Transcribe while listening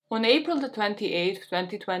On April the 28th,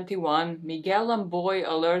 2021, Miguel Amboy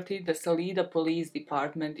alerted the Salida Police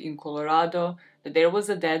Department in Colorado that there was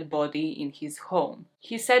a dead body in his home.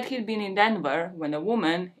 He said he'd been in Denver when a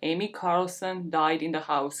woman, Amy Carlson, died in the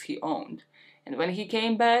house he owned. And when he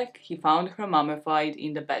came back, he found her mummified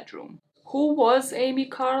in the bedroom. Who was Amy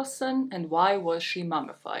Carlson and why was she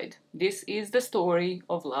mummified? This is the story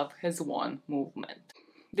of Love Has Won movement.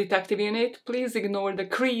 Detective unit, please ignore the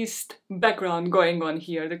creased background going on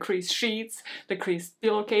here, the creased sheets, the creased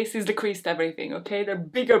pillowcases, the creased everything, okay? There are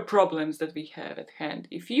bigger problems that we have at hand.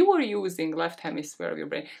 If you are using left hemisphere of your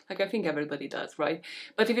brain, like I think everybody does, right?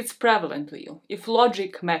 But if it's prevalent to you, if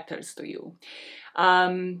logic matters to you,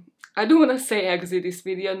 I do want to say exit this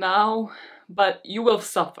video now, but you will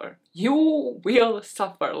suffer. You will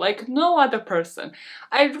suffer like no other person.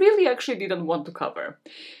 I really actually didn't want to cover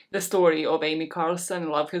the story of Amy Carlson,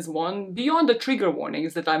 Love Has Won, beyond the trigger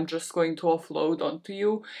warnings that I'm just going to offload onto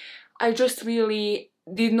you. I just really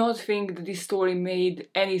did not think that this story made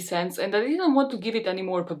any sense and I didn't want to give it any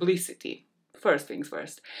more publicity. First things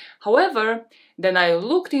first. However, then I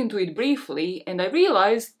looked into it briefly and I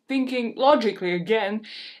realized, thinking logically again,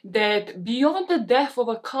 that beyond the death of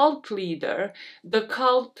a cult leader, the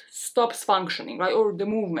cult stops functioning, right? Or the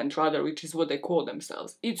movement, rather, which is what they call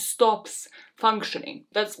themselves. It stops functioning.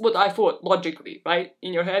 That's what I thought logically, right?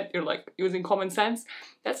 In your head, you're like using common sense.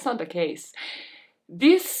 That's not the case.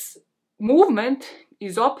 This movement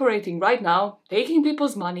is operating right now, taking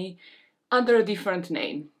people's money under a different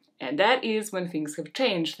name. And that is when things have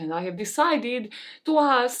changed, and I have decided to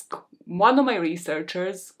ask one of my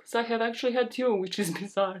researchers, because I have actually had two, which is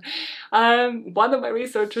bizarre, one of my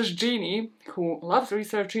researchers, Jeannie, who loves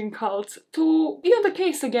researching cults, to be on the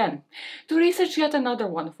case again, to research yet another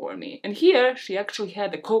one for me. And here, she actually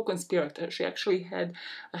had a co-conspirator, she actually had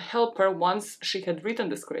a helper once she had written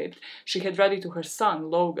the script, she had read it to her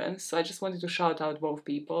son, Logan, so I just wanted to shout out both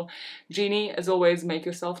people. Jeannie, as always, make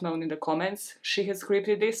yourself known in the comments. She has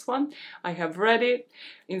scripted this one. I have read it,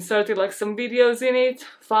 inserted like some videos in it,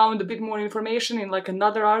 found a bit more information in like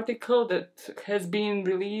another article that has been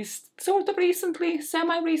released sort of recently,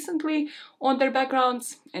 semi-recently, on their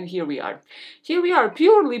backgrounds, and here we are. Here we are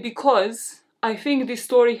purely because I think this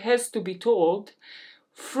story has to be told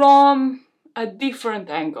from a different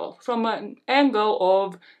angle, from an angle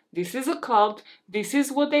of this is a cult, this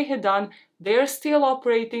is what they had done, they're still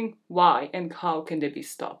operating, why and how can they be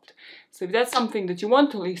stopped? So if that's something that you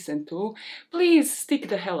want to listen to, please stick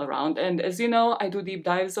the hell around. And as you know, I do deep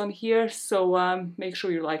dives on here, so make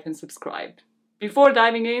sure you like and subscribe. Before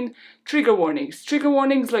diving in, trigger warnings. Trigger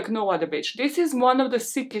warnings like no other bitch. This is one of the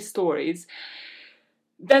sickest stories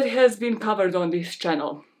that has been covered on this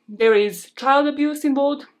channel. There is child abuse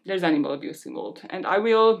involved, there's animal abuse involved, and I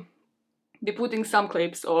will be putting some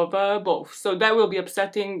clips of both, so that will be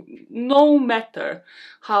upsetting no matter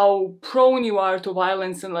how prone you are to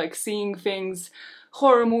violence and like seeing things,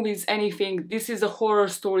 horror movies, anything. This is a horror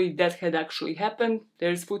story that had actually happened.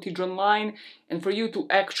 There's footage online, and for you to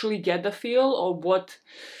actually get the feel of what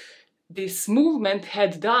this movement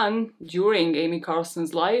had done during Amy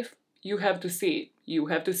Carlson's life, you have to see it. You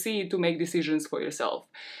have to see it to make decisions for yourself.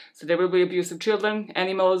 So there will be abuse of children,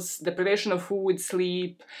 animals, deprivation of food,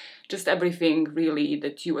 sleep, just everything really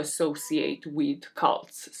that you associate with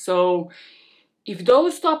cults. So if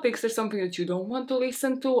those topics are something that you don't want to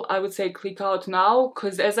listen to, I would say click out now,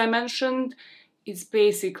 because as I mentioned, it's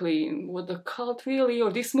basically what the cult really,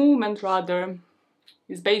 or this movement rather,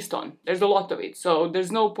 is based on. There's a lot of it, so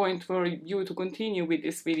there's no point for you to continue with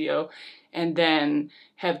this video and then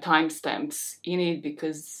have timestamps in it,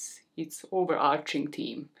 because it's overarching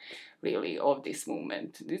theme really of this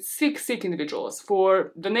movement. It's sick individuals.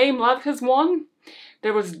 For the name Love Has Won,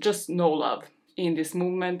 there was just no love in this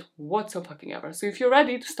movement whatsoever. So if you're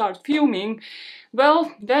ready to start fuming,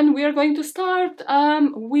 well, then we are going to start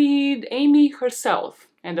with Amy herself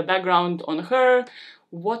and the background on her,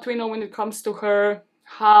 what we know when it comes to her,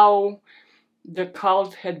 how the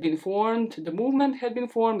cult had been formed, the movement had been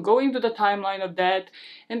formed, go into the timeline of that,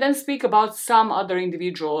 and then speak about some other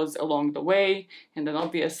individuals along the way, and then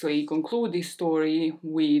obviously conclude this story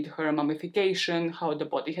with her mummification, how the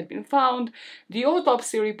body had been found, the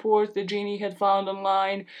autopsy report that Jeannie had found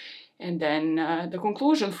online, and then the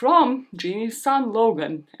conclusion from Jeannie's son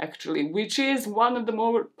Logan, actually, which is one of the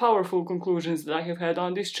more powerful conclusions that I have had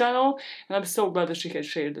on this channel, and I'm so glad that she had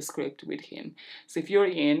shared the script with him. So if you're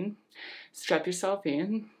in, strap yourself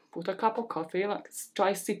in, put a cup of coffee, like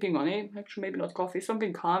try sipping on it, actually maybe not coffee,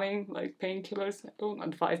 something calming, like painkillers. I don't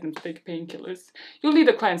advise them to take painkillers. You'll need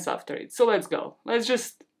a cleanse after it, so let's go. Let's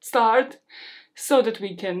just start so that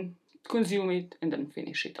we can consume it and then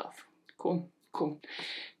finish it off. Cool. Cool.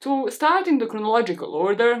 To start in the chronological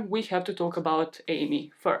order, we have to talk about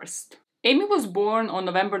Amy first. Amy was born on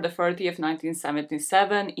November the 30th,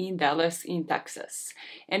 1977 in Dallas, in Texas.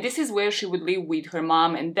 And this is where she would live with her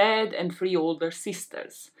mom and dad and 3 older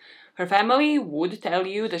sisters. Her family would tell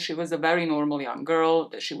you that she was a very normal young girl,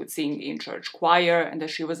 that she would sing in church choir, and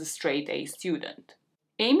that she was a straight-A student.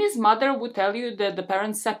 Amy's mother would tell you that the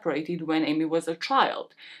parents separated when Amy was a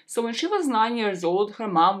child. So when she was 9 years old, her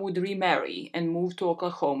mom would remarry and move to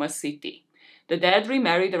Oklahoma City. The dad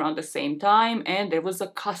remarried around the same time, and there was a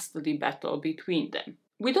custody battle between them.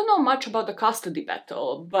 We don't know much about the custody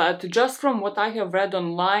battle, but just from what I have read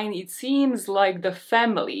online, it seems like the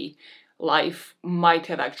family life might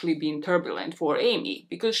have actually been turbulent for Amy,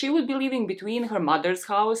 because she would be living between her mother's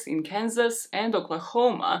house in Kansas and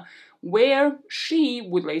Oklahoma, where she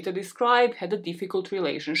would later describe had a difficult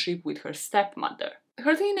relationship with her stepmother.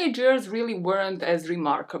 Her teenage years really weren't as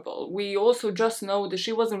remarkable. We also just know that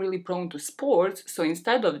she wasn't really prone to sports, so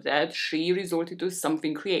instead of that, she resorted to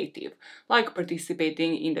something creative, like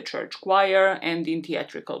participating in the church choir and in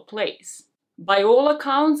theatrical plays. By all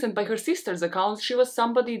accounts, and by her sister's accounts, she was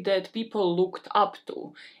somebody that people looked up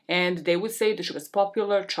to, and they would say that she was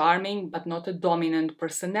popular, charming, but not a dominant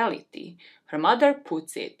personality. Her mother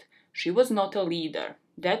puts it, she was not a leader.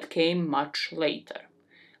 That came much later.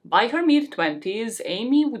 By her mid-20s,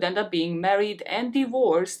 Amy would end up being married and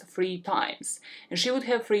divorced 3 times, and she would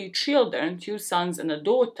have 3 children, 2 sons and a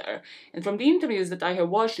daughter, and from the interviews that I have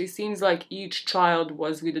watched, it seems like each child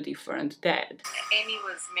was with a different dad. Amy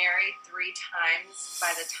was married 3 times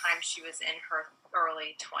by the time she was in her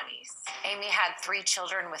early 20s. Amy had 3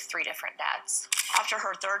 children with 3 different dads. After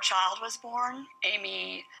her 3rd child was born,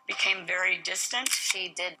 Amy became very distant.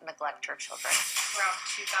 She did neglect her children. Around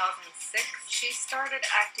 2006, she started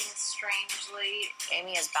acting strangely.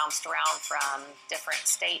 Amy has bounced around from different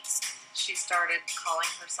states. She started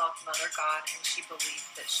calling herself Mother God, and she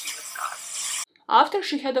believed that she was God. After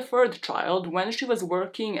she had a 3rd child, when she was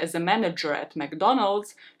working as a manager at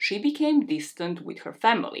McDonald's, she became distant with her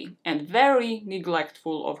family and very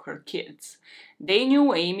neglectful of her kids. They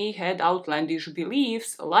knew Amy had outlandish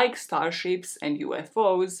beliefs like starships and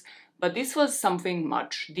UFOs, but this was something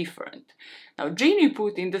much different. Now, Jeannie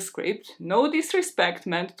put in the script, no disrespect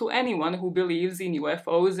meant to anyone who believes in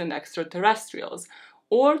UFOs and extraterrestrials,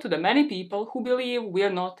 or to the many people who believe we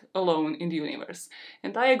are not alone in the universe.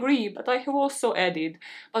 And I agree, but I have also added,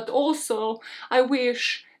 but also I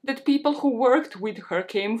wish that people who worked with her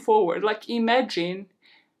came forward. Like, imagine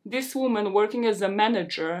this woman working as a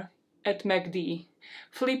manager at McD,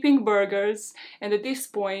 flipping burgers, and at this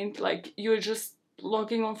point, like, you're just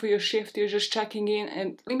logging on for your shift, you're just checking in,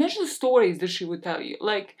 and imagine the stories that she would tell you.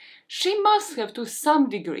 Like, she must have, to some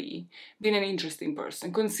degree, been an interesting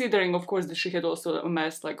person, considering, of course, that she had also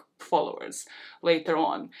amassed, like, followers later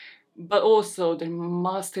on. But also, there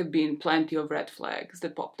must have been plenty of red flags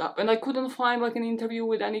that popped up. And I couldn't find, like, an interview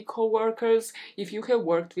with any co-workers. If you have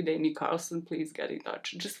worked with Amy Carlson, please get in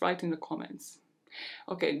touch. Just write in the comments.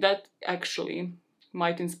 Okay, that actually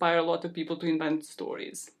might inspire a lot of people to invent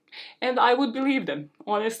stories. And I would believe them.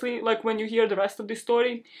 Honestly, like, when you hear the rest of the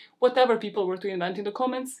story, whatever people were to invent in the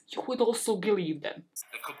comments, you would also believe them.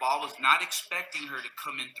 The cabal was not expecting her to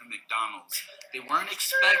come in through McDonald's. They weren't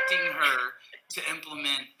expecting her to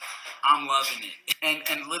implement I'm loving it.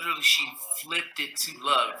 And literally she flipped it to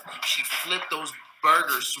love. She flipped those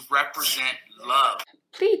burgers to represent love.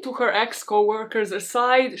 Plea to her ex-co-workers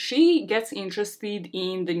aside, she gets interested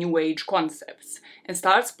in the New Age concepts and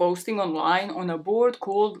starts posting online on a board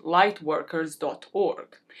called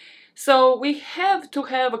lightworkers.org. So we have to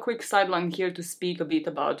have a quick sideline here to speak a bit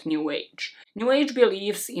about New Age. New Age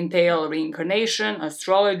beliefs entail reincarnation,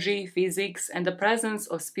 astrology, physics, and the presence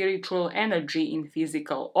of spiritual energy in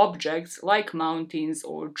physical objects like mountains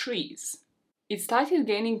or trees. It started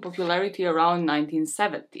gaining popularity around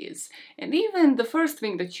 1970s, and even the first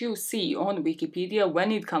thing that you see on Wikipedia when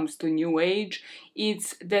it comes to New Age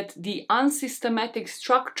is that the unsystematic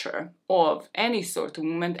structure of any sort of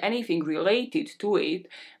movement, anything related to it,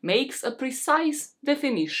 makes a precise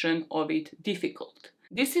definition of it difficult.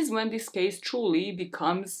 This is when this case truly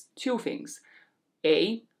becomes 2 things.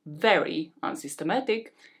 A, very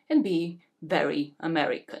unsystematic, and B, very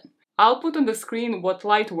American. I'll put on the screen what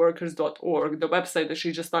lightworkers.org, the website that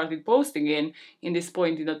she just started posting in this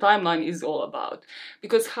point in the timeline, is all about.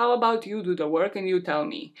 Because how about you do the work and you tell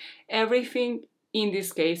me? Everything in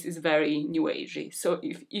this case is very New Agey. So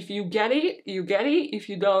if you get it, you get it. If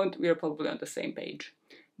you don't, we're probably on the same page.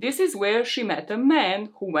 This is where she met a man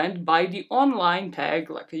who went by the online tag,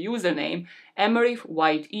 like a username, Emery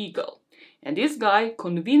White Eagle. And this guy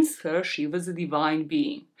convinced her she was a divine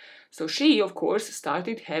being. So she, of course,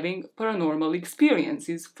 started having paranormal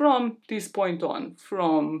experiences from this point on,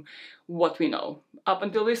 from what we know. Up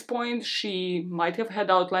until this point, she might have had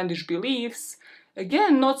outlandish beliefs.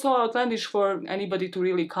 Again, not so outlandish for anybody to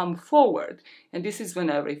really come forward. And this is when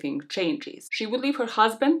everything changes. She would leave her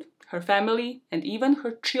husband, her family, and even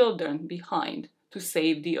her children behind to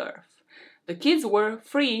save the earth. The kids were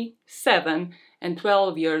 3, 7, and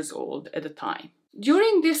 12 years old at the time.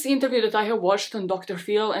 During this interview that I have watched on Dr.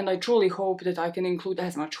 Phil, and I truly hope that I can include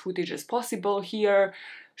as much footage as possible here,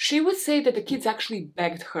 she would say that the kids actually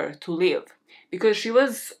begged her to live because she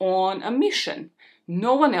was on a mission.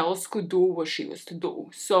 No one else could do what she was to do.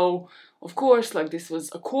 So, of course, like, this was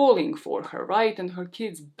a calling for her, right? And her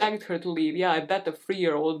kids begged her to leave. Yeah, I bet a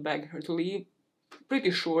 3-year-old begged her to leave.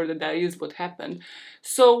 Pretty sure that that is what happened.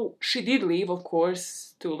 So she did leave, of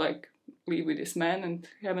course, to leave with this man and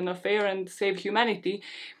have an affair and save humanity.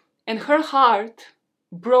 And her heart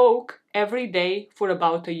broke every day for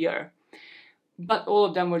about a year. But all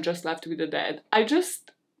of them were just left with the dead. I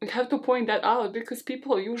just have to point that out because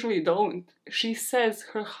people usually don't. She says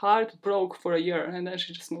her heart broke for a year and then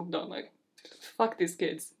she just moved on. Like, fuck these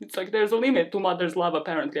kids. It's like there's a limit to mother's love,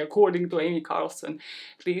 apparently, according to Amy Carlson.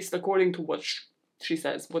 At least according to what she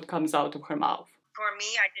says, what comes out of her mouth. For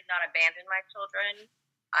me, I did not abandon my children.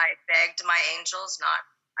 I begged my angels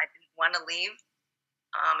I didn't want to leave.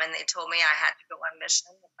 And they told me I had to go on mission.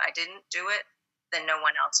 If I didn't do it, then no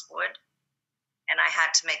one else would. And I had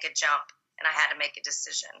to make a jump, and I had to make a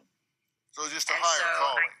decision. So just a higher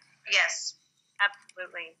calling. Yes,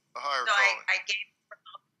 absolutely. A higher so calling.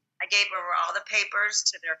 I gave over all the papers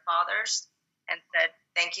to their fathers and said,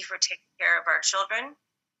 thank you for taking care of our children.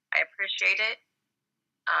 I appreciate it.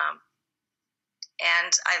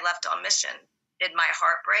 And I left on mission. Did my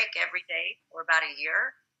heart break every day for about a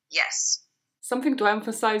year? Yes. Something to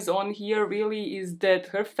emphasize on here really is that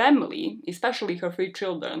her family, especially her 3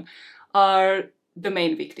 children, are the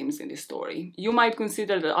main victims in this story. You might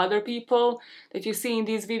consider that other people that you see in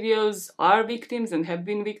these videos are victims and have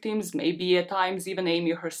been victims, maybe at times even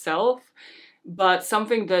Amy herself, but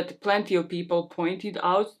something that plenty of people pointed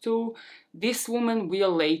out to, this woman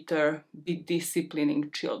will later be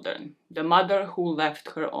disciplining children, the mother who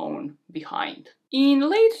left her own behind. In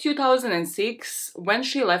late 2006, when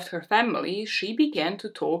she left her family, she began to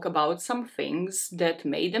talk about some things that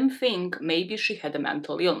made them think maybe she had a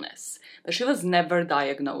mental illness, but she was never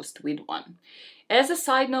diagnosed with one. As a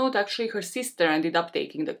side note, actually her sister ended up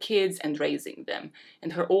taking the kids and raising them,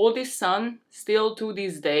 and her oldest son still to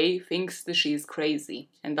this day thinks that she's crazy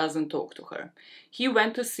and doesn't talk to her. He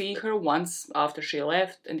went to see her once after she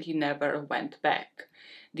left and he never went back.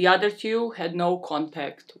 The other 2 had no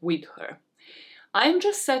contact with her. I'm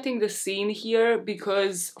just setting the scene here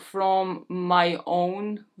because from my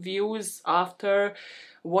own views after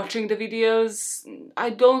watching the videos, I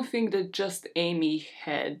don't think that just Amy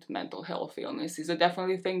had mental health illnesses. I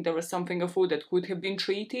definitely think there was something afoot that could have been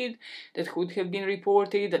treated, that could have been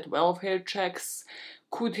reported, that welfare checks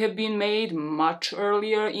could have been made much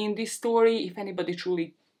earlier in this story if anybody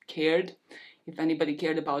truly cared. If anybody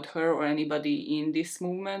cared about her or anybody in this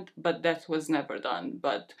movement, but that was never done.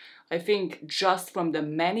 But I think just from the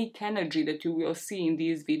manic energy that you will see in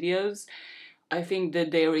these videos, I think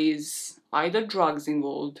that there is either drugs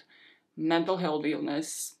involved, mental health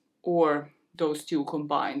illness, or those 2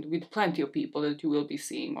 combined with plenty of people that you will be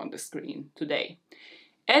seeing on the screen today.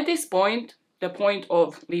 At this point, the point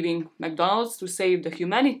of leaving McDonald's to save the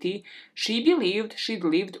humanity, she believed she'd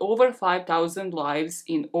lived over 5,000 lives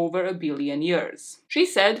in over 1 billion years. She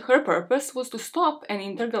said her purpose was to stop an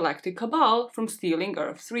intergalactic cabal from stealing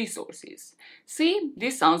Earth's resources. See,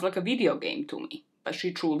 this sounds like a video game to me, but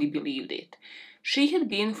she truly believed it. She had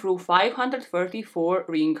been through 534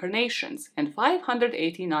 reincarnations and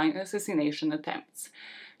 589 assassination attempts.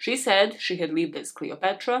 She said she had lived as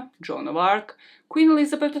Cleopatra, Joan of Arc, Queen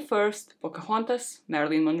Elizabeth I, Pocahontas,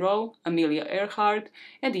 Marilyn Monroe, Amelia Earhart,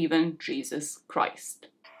 and even Jesus Christ.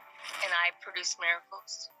 And I produce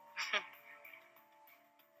miracles. Kind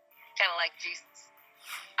of like Jesus.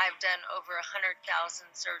 I've done over 100,000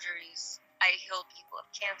 surgeries. I healed people of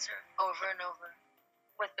cancer over and over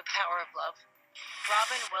with the power of love.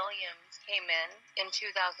 Robin Williams came in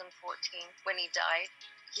 2014 when he died.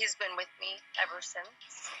 He's been with me ever since.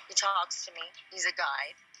 He talks to me. He's a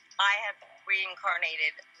guide. I have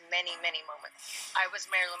reincarnated many, many moments. I was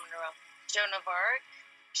Marilyn Monroe, Joan of Arc,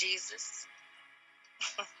 Jesus.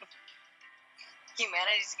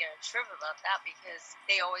 humanity's going to trip about that because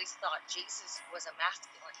they always thought Jesus was a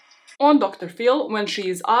masculine. On Dr. Phil, when she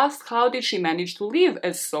is asked how did she manage to live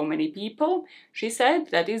as so many people, she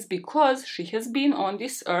said that is because she has been on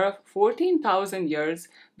this earth 14,000 years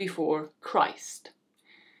before Christ.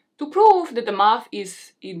 To prove that the math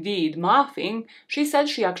is indeed mathing, she said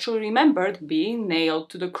she actually remembered being nailed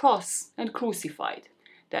to the cross and crucified.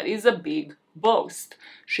 That is a big boast.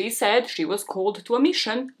 She said she was called to a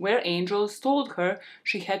mission where angels told her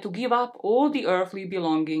she had to give up all the earthly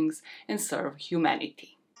belongings and serve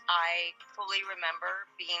humanity. I fully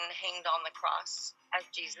remember being hanged on the cross as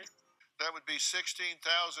Jesus. That would be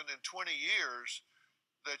 16,020 years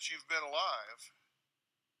that you've been alive.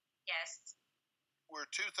 Yes. We're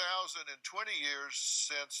 2,020 years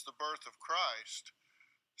since the birth of Christ.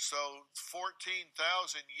 So 14,000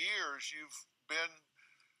 years you've been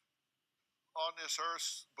on this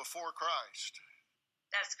earth before Christ.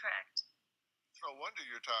 That's correct. No wonder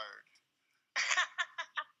you're tired.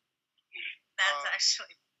 That's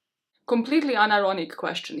actually... Completely unironic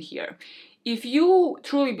question here. If you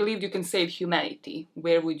truly believed you can save humanity,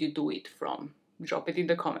 where would you do it from? Drop it in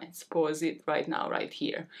the comments. Pause it right now, right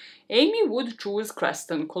here. Amy would choose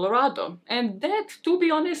Creston, Colorado. And that, to be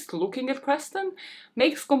honest, looking at Creston,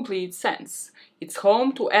 makes complete sense. It's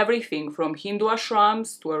home to everything from Hindu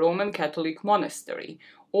ashrams to a Roman Catholic monastery,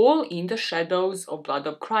 all in the shadows of Blood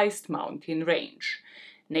of Christ mountain range.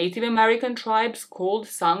 Native American tribes called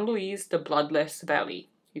San Luis the Bloodless Valley.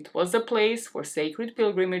 It was a place for sacred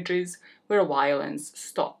pilgrimages where violence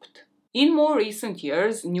stopped. In more recent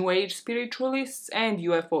years, New Age spiritualists and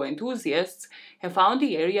UFO enthusiasts have found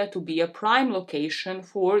the area to be a prime location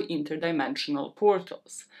for interdimensional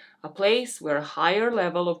portals, a place where a higher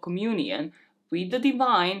level of communion with the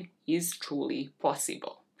divine is truly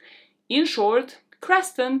possible. In short,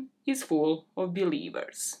 Creston is full of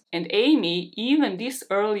believers. And Amy, even this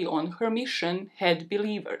early on her mission, had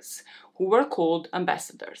believers, who were called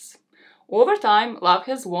ambassadors. Over time, Love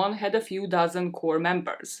Has Won had a few dozen core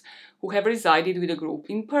members, who have resided with the group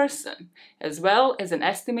in person, as well as an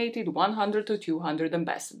estimated 100 to 200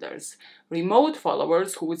 ambassadors, remote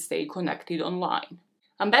followers who would stay connected online.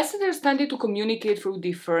 Ambassadors tended to communicate through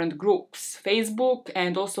different groups, Facebook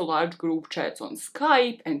and also large group chats on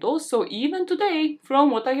Skype, and also even today, from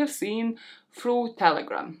what I have seen, through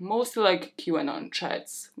Telegram, mostly like QAnon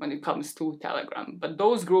chats when it comes to Telegram. But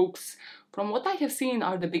those groups, from what I have seen,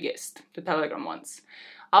 are the biggest, the Telegram ones.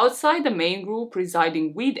 Outside the main group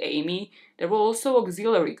residing with Amy, there were also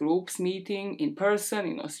auxiliary groups meeting in person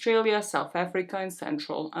in Australia, South Africa, and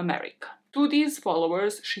Central America. To these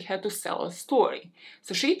followers, she had to sell a story.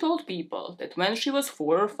 So she told people that when she was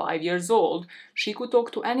 4 or 5 years old, she could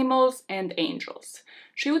talk to animals and angels.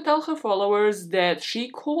 She would tell her followers that she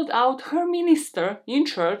called out her minister in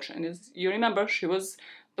church, and as you remember, she was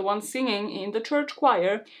the one singing in the church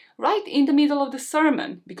choir, right in the middle of the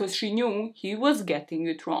sermon, because she knew he was getting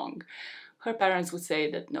it wrong. Her parents would say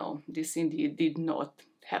that no, this indeed did not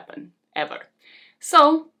happen, ever.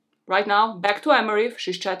 So, right now, back to Emerith.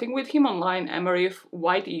 She's chatting with him online, Emerith,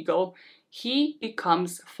 White Eagle. He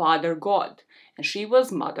becomes Father God, and she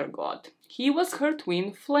was Mother God. He was her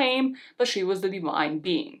twin flame, but she was the divine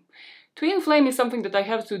being. Twin flame is something that I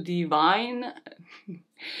have to divine.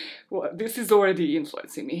 Well, this is already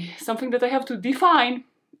influencing me. Something that I have to define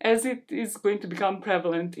as it is going to become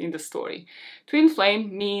prevalent in the story. Twin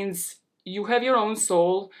flame means you have your own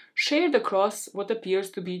soul shared across what appears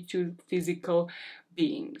to be two physical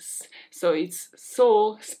beings. So it's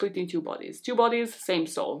soul split in two bodies, same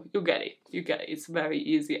soul. You get it. It's very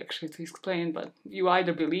easy actually to explain, but you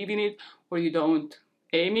either believe in it or you don't.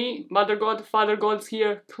 Amy, Mother God, Father Gods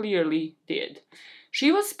here clearly did.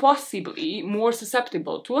 She was possibly more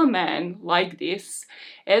susceptible to a man like this,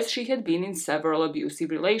 as she had been in several abusive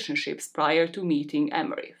relationships prior to meeting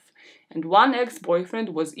Emerith. And one ex-boyfriend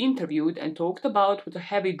was interviewed and talked about what a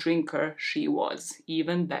heavy drinker she was,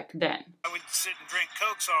 even back then. I would sit and drink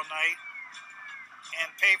Cokes all night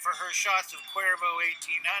and pay for her shots of Cuervo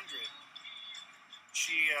 1800.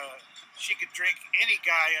 She could drink any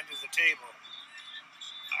guy under the table.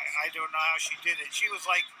 I don't know how she did it. She was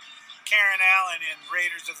like Karen Allen in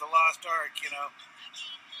Raiders of the Lost Ark, you know.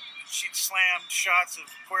 She'd slam shots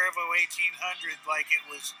of Cuervo 1800 like it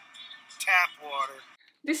was tap water.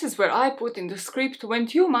 This is where I put in the script when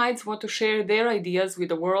two minds want to share their ideas with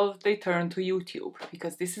the world, they turn to YouTube,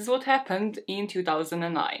 because this is what happened in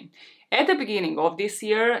 2009. At the beginning of this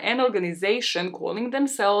year, an organization calling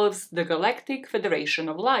themselves the Galactic Federation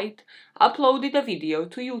of Light uploaded a video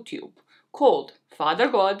to YouTube called Father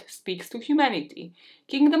God Speaks to Humanity,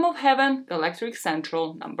 Kingdom of Heaven, Galactic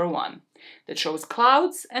Central, #1. that shows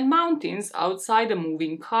clouds and mountains outside a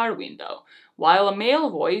moving car window, while a male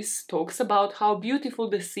voice talks about how beautiful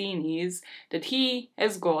the scene is that he,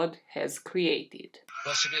 as God, has created.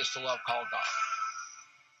 Blessed is the love called God,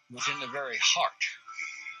 within the very heart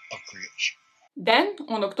of creation. Then,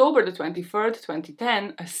 on October the 23rd,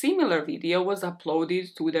 2010, a similar video was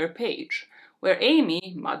uploaded to their page, where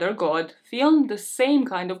Amy, Mother God, filmed the same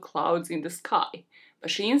kind of clouds in the sky,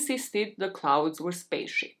 but she insisted the clouds were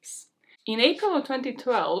spaceships. In April of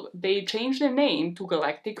 2012, they changed their name to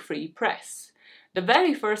Galactic Free Press. The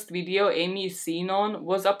very first video Amy is seen on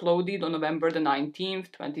was uploaded on November the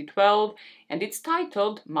 19th, 2012, and it's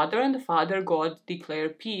titled Mother and Father God Declare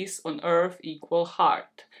Peace on Earth Equal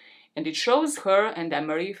Heart. And it shows her and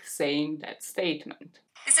Emery saying that statement.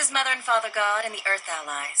 This is Mother and Father God and the Earth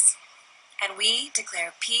Allies, and we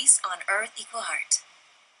declare peace on Earth equal heart.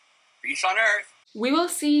 Peace on Earth. We will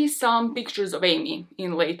see some pictures of Amy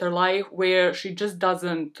in later life where she just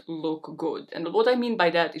doesn't look good. And what I mean by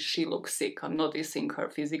that is she looks sick. I'm not dissing her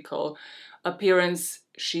physical appearance.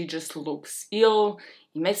 She just looks ill,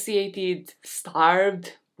 emaciated,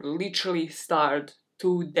 starved, literally starved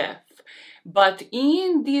to death. But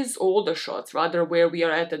in these older shots, rather where we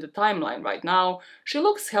are at the timeline right now, she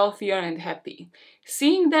looks healthier and happy.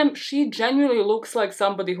 Seeing them, she genuinely looks like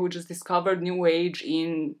somebody who just discovered New Age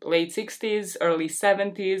in late 60s, early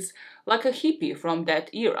 70s, like a hippie from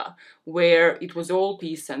that era, where it was all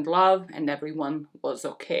peace and love and everyone was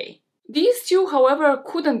okay. These two, however,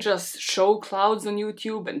 couldn't just show clouds on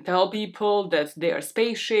YouTube and tell people that they are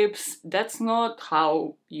spaceships. That's not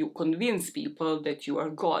how you convince people that you are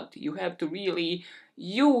God. You have to really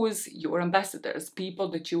use your ambassadors, people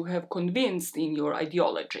that you have convinced in your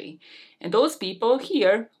ideology. And those people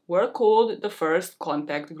here were called the First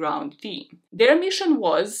Contact Ground Team. Their mission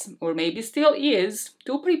was, or maybe still is,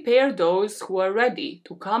 to prepare those who are ready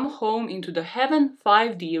to come home into the Heaven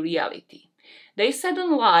 5D reality. They said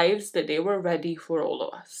on lives that they were ready for all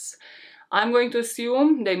of us. I'm going to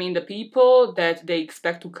assume they mean the people that they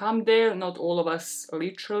expect to come there, not all of us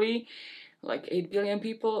literally, like 8 billion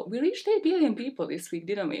people. We reached 8 billion people this week,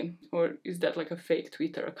 didn't we? Or is that like a fake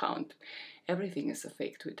Twitter account? Everything is a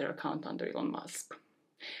fake Twitter account under Elon Musk.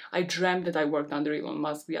 I dreamt that I worked under Elon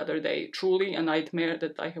Musk the other day. Truly a nightmare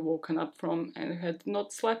that I have woken up from and had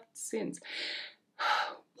not slept since.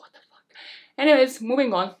 What the fuck? Anyways,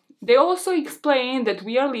 moving on. They also explain that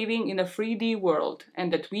we are living in a 3D world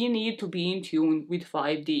and that we need to be in tune with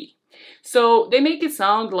 5D. So they make it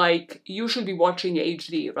sound like you should be watching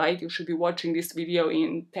HD, right? You should be watching this video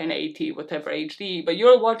in 1080, whatever HD, but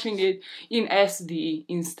you're watching it in SD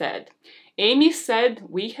instead. Amy said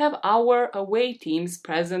we have our away teams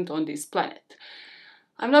present on this planet.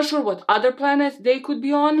 I'm not sure what other planet they could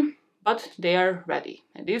be on, but they are ready.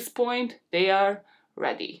 At this point, they are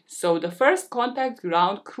ready. So the First Contact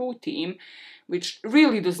Ground crew team, which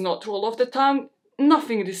really does not roll off the tongue,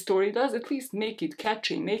 nothing this story does, at least make it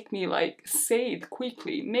catchy, make me like say it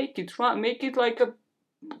quickly, make it run, make it like a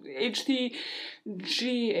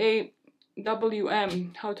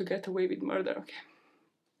HTGAWM, how to get away with murder, okay.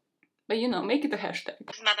 But you know, make it a hashtag.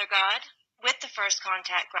 Mother God, with the First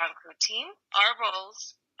Contact Ground Crew team, our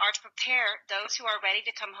roles are to prepare those who are ready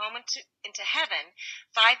to come home into heaven,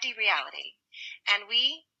 5D reality. And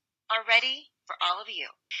we are ready for all of you.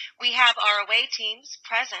 We have our away teams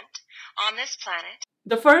present on this planet.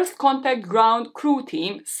 The First Contact Ground crew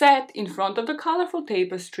team sat in front of the colorful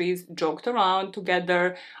tapestries, joked around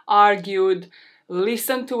together, argued,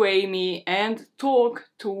 listened to Amy, and talked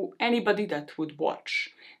to anybody that would watch.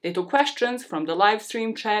 They took questions from the live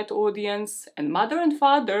stream chat audience, and Mother and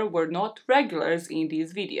Father were not regulars in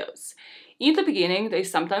these videos. In the beginning, they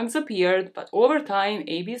sometimes appeared, but over time,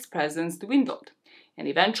 Amy's presence dwindled and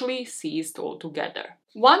eventually ceased altogether.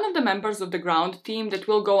 One of the members of the ground team that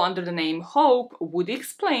will go under the name Hope would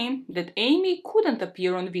explain that Amy couldn't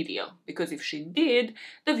appear on video, because if she did,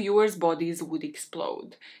 the viewers' bodies would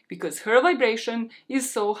explode, because her vibration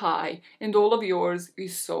is so high and all of yours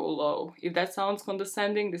is so low. If that sounds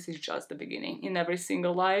condescending, this is just the beginning. In every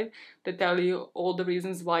single live, they tell you all the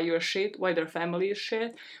reasons why you're shit, why their family is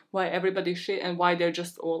shit, why everybody's shit, and why they're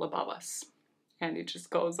just all above us. And it just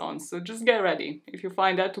goes on. So just get ready. If you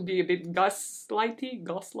find that to be a bit gaslighting,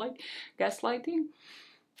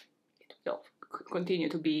 it will continue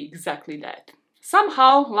to be exactly that.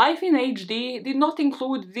 Somehow, life in HD did not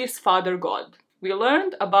include this Father God. We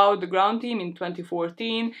learned about the ground team in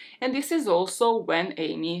 2014, and this is also when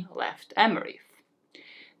Amy left Emery.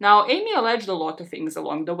 Now, Amy alleged a lot of things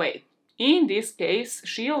along the way. In this case,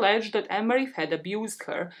 she alleged that Emery had abused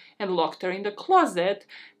her and locked her in the closet.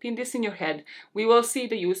 Pin this in your head. We will see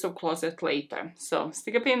the use of closet later. So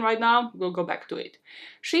stick a pin right now, we'll go back to it.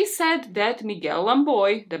 She said that Miguel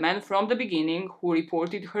Lamboy, the man from the beginning who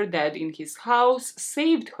reported her dead in his house,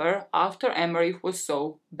 saved her after Emery was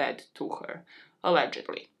so bad to her,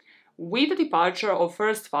 allegedly. With the departure of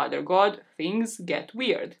First Father God, things get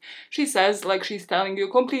weird. She says like she's telling you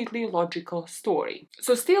a completely logical story.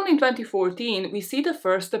 So still in 2014, we see the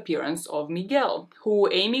first appearance of Miguel, who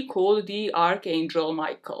Amy called the Archangel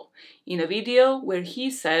Michael, in a video where he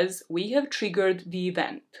says, "We have triggered the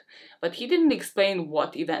event." But he didn't explain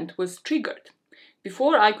what event was triggered.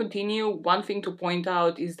 Before I continue, one thing to point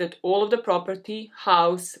out is that all of the property,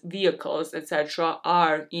 house, vehicles, etc.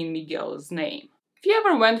 are in Miguel's name. If you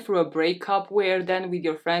ever went through a breakup where then with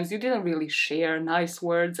your friends you didn't really share nice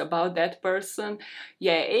words about that person,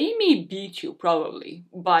 yeah, Amy beat you probably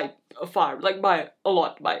by far, like by a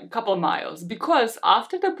lot, by a couple of miles, because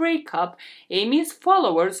after the breakup, Amy's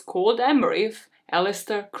followers called Emery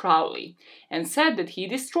Aleister Crowley and said that he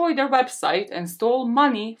destroyed their website and stole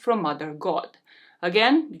money from Mother God.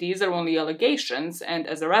 Again, these are only allegations, and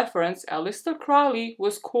as a reference, Aleister Crowley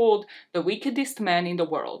was called the wickedest man in the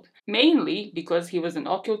world, mainly because he was an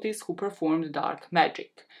occultist who performed dark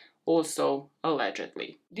magic, also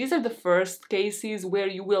allegedly. These are the first cases where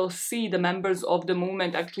you will see the members of the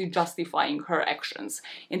movement actually justifying her actions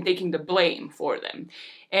and taking the blame for them.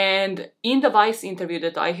 And in the Vice interview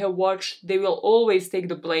that I have watched, they will always take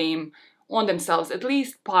the blame on themselves, at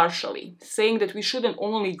least partially, saying that we shouldn't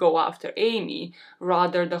only go after Amy,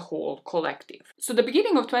 rather the whole collective. So the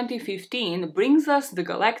beginning of 2015 brings us the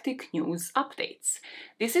Galactic News updates.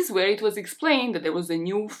 This is where it was explained that there was a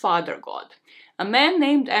new Father God, a man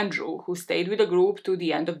named Andrew who stayed with the group to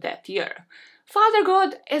the end of that year. Father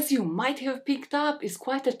God, as you might have picked up, is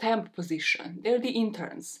quite a temp position. They're the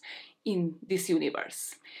interns in this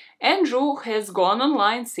universe. Andrew has gone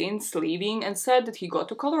online since leaving and said that he got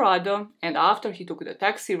to Colorado, and after he took the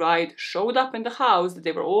taxi ride, showed up in the house that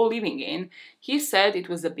they were all living in, he said it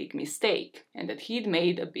was a big mistake and that he'd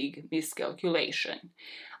made a big miscalculation.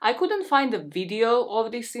 I couldn't find a video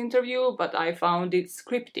of this interview, but I found it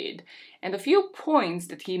scripted, and a few points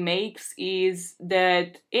that he makes is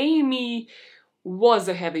that Amy was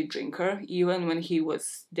a heavy drinker even when he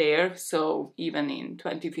was there, so even in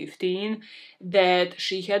 2015, that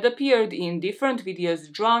she had appeared in different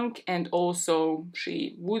videos drunk, and also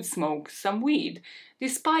she would smoke some weed,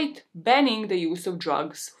 despite banning the use of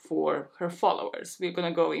drugs for her followers. We're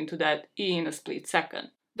gonna go into that in a split second.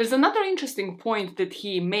 There's another interesting point that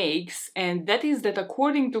he makes, and that is that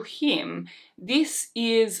according to him, this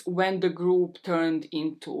is when the group turned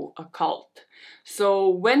into a cult. So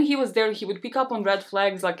when he was there, he would pick up on red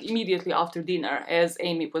flags like immediately after dinner, as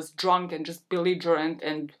Amy was drunk and just belligerent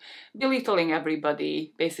and belittling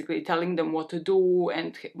everybody, basically telling them what to do,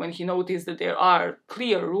 and when he noticed that there are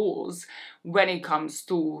clear rules when it comes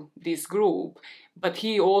to this group, but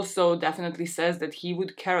he also definitely says that he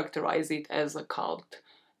would characterize it as a cult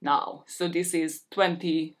now. So this is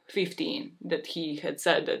 2015 that he had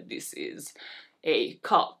said that this is a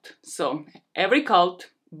cult. So every cult,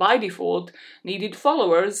 by default, needed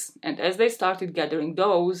followers, and as they started gathering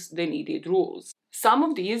those, they needed rules. Some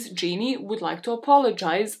of these, Jeannie would like to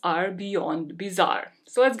apologize, are beyond bizarre.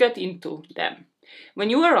 So let's get into them. When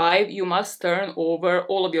you arrive, you must turn over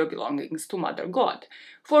all of your belongings to Mother God,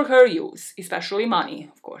 for her use, especially money,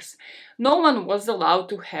 of course. No one was allowed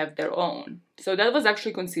to have their own, so that was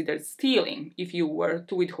actually considered stealing if you were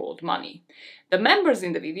to withhold money. The members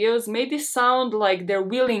in the videos made this sound like they're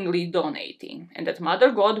willingly donating, and that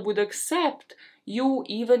Mother God would accept you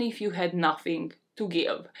even if you had nothing to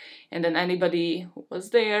give. And then anybody who was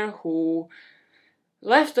there who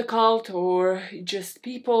left the cult, or just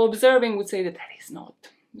people observing, would say that that is not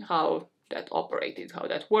how that operated, how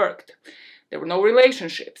that worked. There were no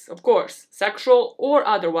relationships, of course, sexual or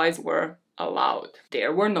otherwise, were allowed.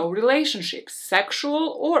 There were no relationships,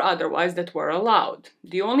 sexual or otherwise, that were allowed.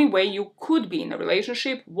 The only way you could be in a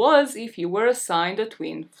relationship was if you were assigned a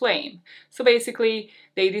twin flame. So basically,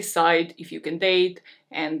 they decide if you can date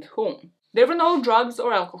and whom. There were no drugs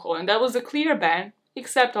or alcohol, and that was a clear ban,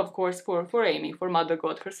 except of course for Amy, for Mother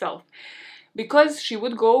God herself, because she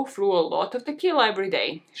would go through a lot of tequila every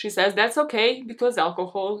day. She says that's okay because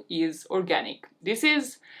alcohol is organic. This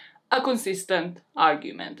is a consistent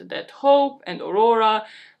argument that Hope and Aurora,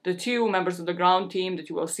 the two members of the ground team that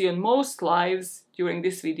you will see on most lives during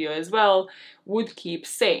this video as well, would keep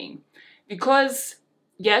saying. Because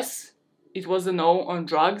yes, it was a no on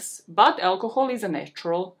drugs, but alcohol is a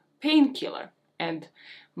natural painkiller. And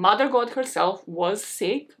Mother God herself was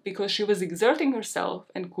sick because she was exerting herself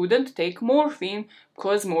and couldn't take morphine,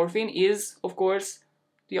 because morphine is, of course,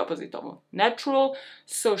 the opposite of natural,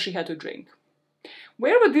 so she had to drink.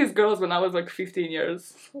 Where were these girls when I was like 15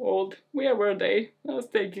 years old? Where were they? I was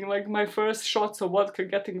taking like my first shots of vodka,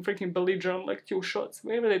 getting freaking belligerent, like 2 shots.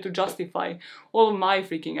 Where were they to justify all of my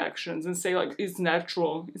freaking actions and say like, it's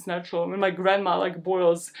natural, it's natural. When my grandma like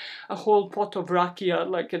boils a whole pot of rakia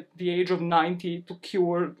like at the age of 90 to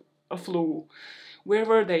cure a flu. Where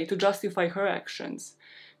were they to justify her actions?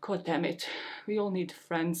 God damn it. We all need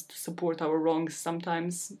friends to support our wrongs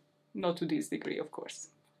sometimes. Not to this degree, of course.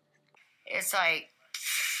 It's like,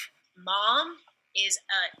 Mom is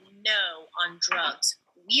a no on drugs.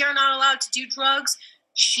 We are not allowed to do drugs.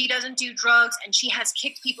 She doesn't do drugs, and she has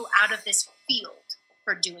kicked people out of this field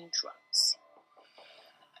for doing drugs.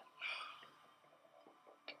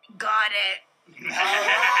 Got it.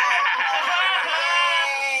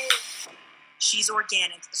 She's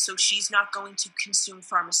organic, so she's not going to consume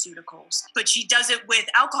pharmaceuticals. But she does it with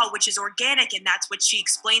alcohol, which is organic, and that's what she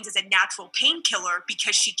explains as a natural painkiller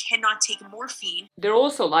because she cannot take morphine. There are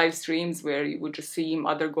also live streams where you would just see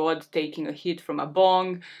Mother God taking a hit from a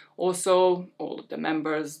bong. Also, all of the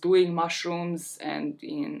members doing mushrooms, and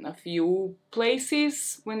in a few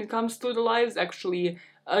places, when it comes to the lives, actually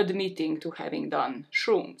admitting to having done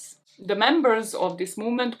shrooms. The members of this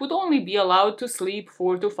movement would only be allowed to sleep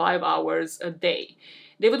 4 to 5 hours a day.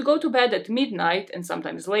 They would go to bed at midnight and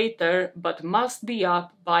sometimes later, but must be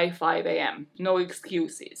up by 5 a.m. No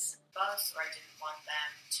excuses. Bus, or I didn't want them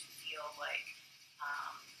to feel like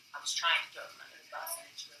I was trying to throw them under the bus, and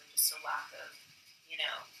it's really just a lack of,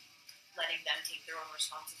 letting them take their own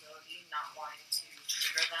responsibility, not wanting to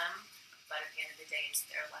trigger them. But at the end of the day, it's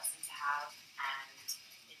their lesson to have, and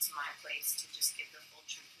it's my place to just give the full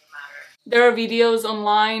truth no matter. There are videos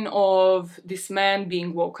online of this man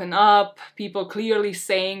being woken up, people clearly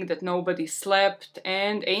saying that nobody slept,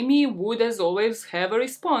 and Amy would, as always, have a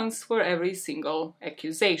response for every single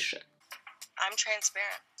accusation. I'm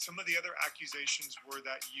transparent. Some of the other accusations were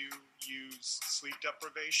that you use sleep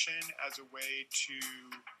deprivation as a way to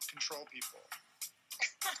control people.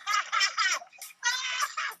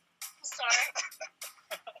 Sorry.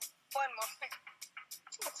 One moment.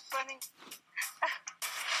 It's funny.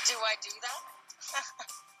 Do I do that?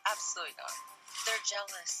 Absolutely not. They're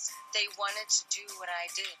jealous. They wanted to do what I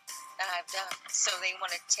did and I've done. So they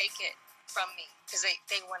want to take it from me because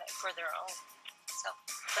they want it for their own. So,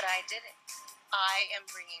 but I did it. I am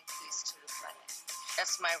bringing peace to the planet.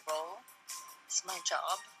 That's my role. It's my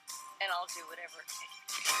job. And I'll do whatever it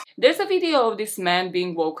takes. There's a video of this man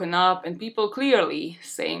being woken up and people clearly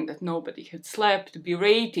saying that nobody had slept,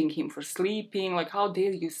 berating him for sleeping, like how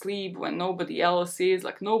dare you sleep when nobody else is,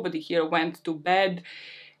 like nobody here went to bed.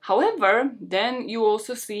 However, then you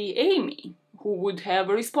also see Amy, who would have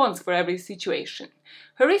a response for every situation.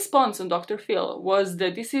 Her response on Dr. Phil was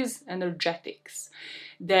that this is energetics,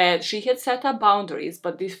 that she had set up boundaries,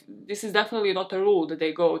 but this is definitely not a rule that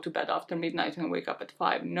they go to bed after midnight and wake up at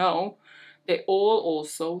 5. No, they all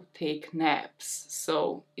also take naps,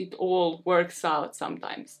 so it all works out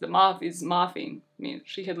sometimes. The math is mathing. I mean,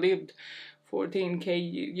 she had lived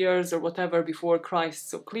 14k years or whatever before Christ,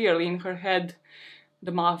 so clearly in her head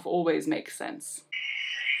the math always makes sense.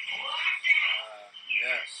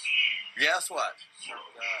 Yes. Yes, what?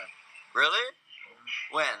 Really?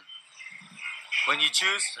 When? When you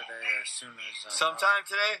choose? Today, as soon as I'm Sometime up.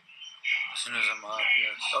 today? As soon as I'm up,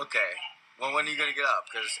 yes. Okay. Well, when are you going to get up?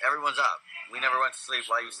 Because everyone's up. We never went to sleep.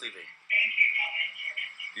 Why are you sleeping?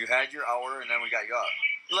 You had your hour and then we got you up.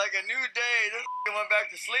 Like a new day. This went back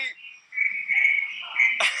to sleep.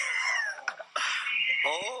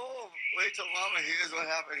 Oh, wait till Mama hears what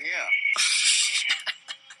happened here.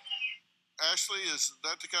 Ashley, is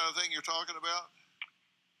that the kind of thing you're talking about?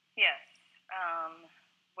 Yes.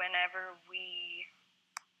 Whenever we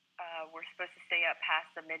were supposed to stay up past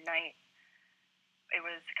the midnight, it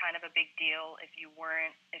was kind of a big deal if you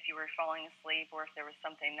were falling asleep, or if there was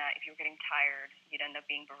something that if you were getting tired, you'd end up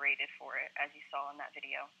being berated for it, as you saw in that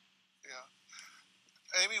video. Yeah.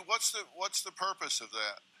 Amy, what's the purpose of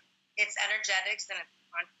that? It's energetics and it's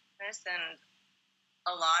consciousness, and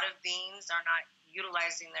a lot of beings are not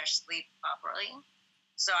utilizing their sleep properly.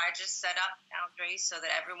 So I just set up boundaries so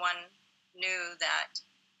that everyone knew that,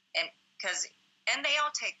 and they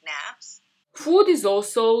all take naps. Food is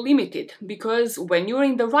also limited, because when you're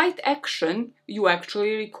in the right action, you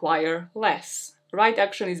actually require less. Right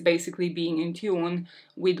action is basically being in tune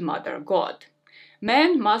with Mother God.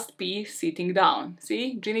 Men must be sitting down.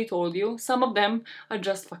 See, Ginny told you, some of them are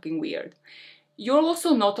just fucking weird. You're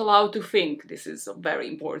also not allowed to think. This is a very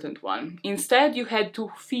important one. Instead, you had to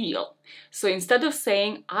feel. So instead of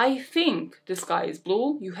saying, I think the sky is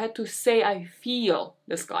blue, you had to say, I feel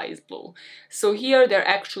the sky is blue. So here they're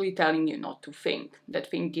actually telling you not to think, that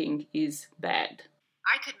thinking is bad.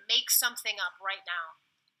 I could make something up right now,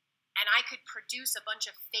 and I could produce a bunch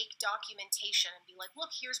of fake documentation and be like, look,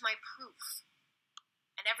 here's my proof.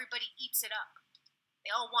 And everybody eats it up. They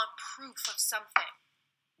all want proof of something.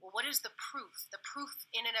 Well, what is the proof? The proof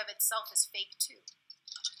in and of itself is fake too.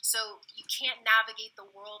 So you can't navigate the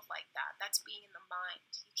world like that. That's being in the mind.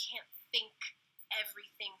 You can't think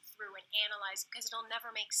everything through and analyze because it'll never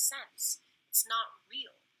make sense. It's not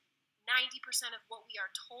real. 90% of what we are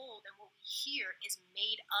told and what we hear is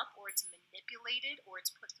made up, or it's manipulated, or it's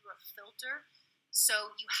put through a filter.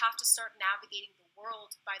 So you have to start navigating the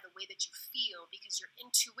world by the way that you feel, because your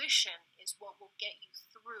intuition is what will get you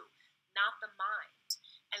through, not the mind.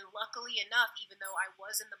 And luckily enough, even though I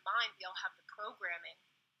was in the mind, we all have the programming,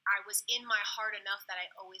 I was in my heart enough that I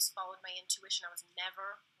always followed my intuition. I was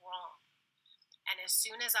never wrong. And as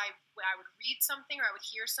soon as I would read something or I would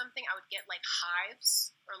hear something, I would get like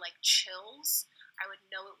hives or like chills. I would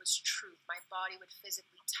know it was truth. My body would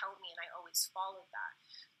physically tell me, and I always followed that.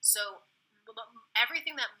 So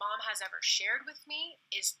everything that Mom has ever shared with me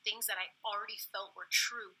is things that I already felt were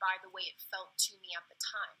true by the way it felt to me at the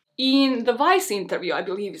time. In the Vice interview, I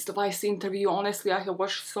believe it's the Vice interview, honestly, I have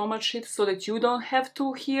watched so much shit so that you don't have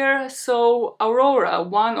to hear. So Aurora,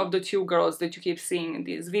 one of the two girls that you keep seeing in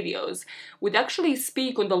these videos, would actually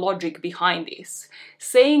speak on the logic behind this,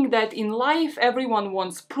 saying that in life everyone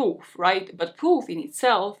wants proof, right? But proof in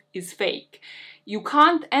itself is fake. You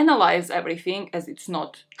can't analyze everything as it's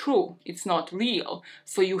not true, it's not real.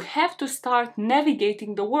 So you have to start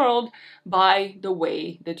navigating the world by the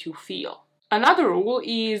way that you feel. Another rule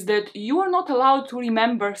is that you are not allowed to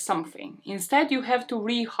remember something. Instead, you have to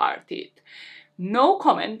re-heart it. No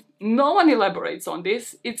comment, no one elaborates on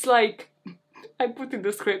this. It's like, I put in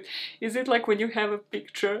the script, is it like when you have a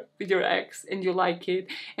picture with your ex and you like it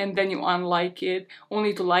and then you unlike it,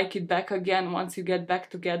 only to like it back again once you get back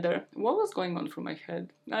together? What was going on through my head?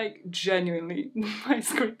 Like, genuinely, my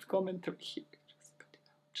script commentary here.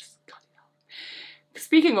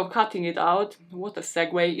 Speaking of cutting it out, what a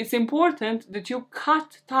segue, it's important that you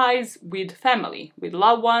cut ties with family, with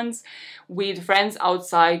loved ones, with friends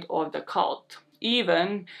outside of the cult,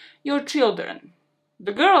 even your children.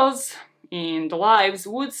 The girls in the lives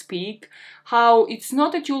would speak how it's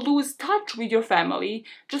not that you lose touch with your family,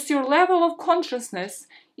 just your level of consciousness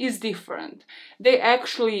is different. They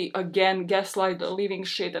actually, again, gaslight the living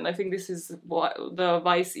shit, and I think this is what the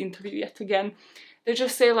Vice interview yet again. They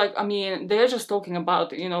just say, like, I mean, they're just talking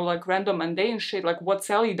about, you know, like random mundane shit, like what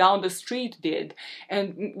Sally down the street did.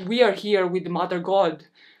 And we are here with Mother God.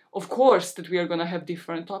 Of course that we are going to have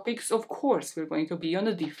different topics. Of course we're going to be on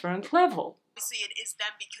a different level. Obviously it is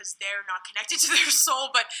them because they're not connected to their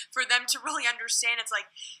soul, but for them to really understand, it's like,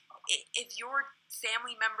 if your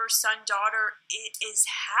family member, son, daughter is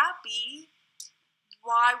happy,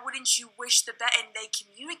 why wouldn't you wish the best? And they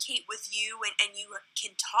communicate with you and you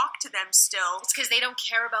can talk to them still. It's because they don't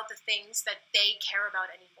care about the things that they care about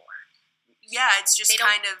anymore. Yeah, it's just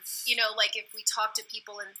kind of... You know, like if we talk to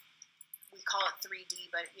people in, we call it 3D,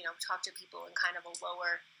 but, you know, talk to people in kind of a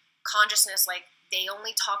lower consciousness, like they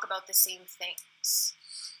only talk about the same things.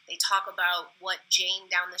 They talk about what Jane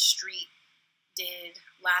down the street did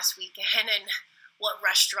last weekend and what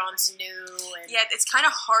restaurants knew. And yeah, it's kind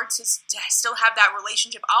of hard to still have that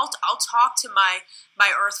relationship. I'll talk to my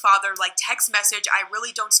Earth Father like text message. I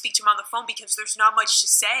really don't speak to him on the phone because there's not much to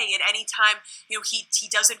say. And anytime, you know, he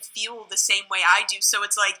doesn't feel the same way I do. So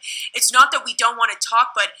it's like, it's not that we don't want to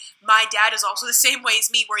talk, but my dad is also the same way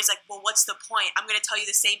as me, where he's like, well, what's the point? I'm going to tell you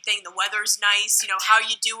the same thing. The weather's nice. You know, how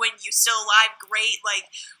you doing? You still alive? Great. Like,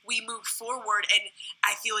 we move forward. And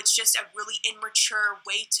I feel it's just a really immature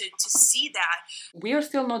way to see that. We are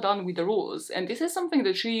still not done with the rules, and this is something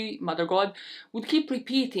that she, Mother God, would keep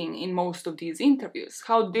repeating in most of these interviews,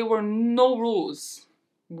 how there were no rules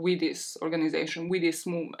with this organization, with this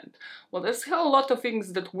movement. Well, there's a lot of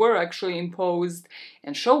things that were actually imposed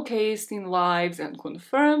and showcased in lives and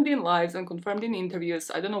confirmed in lives and confirmed in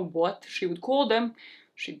interviews. I don't know what she would call them.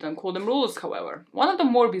 She didn't call them rules, however. One of the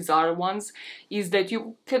more bizarre ones is that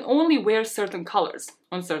you can only wear certain colors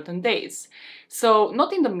on certain days. So,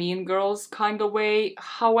 not in the Mean Girls kind of way,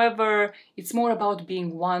 however, it's more about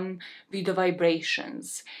being one with the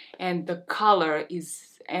vibrations. And the color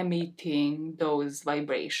is emitting those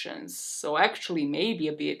vibrations. So actually maybe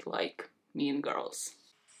a bit like Mean Girls.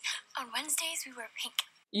 On Wednesdays we wear pink.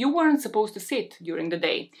 You weren't supposed to sit during the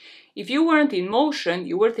day. If you weren't in motion,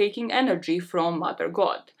 you were taking energy from Mother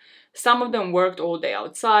God. Some of them worked all day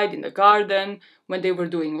outside in the garden. When they were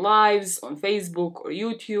doing lives on Facebook or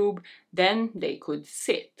YouTube, then they could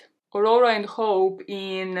sit. Aurora and Hope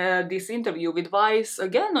in this interview with Vice,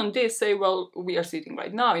 again on this, say, well, we are sitting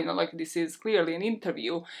right now, like this is clearly an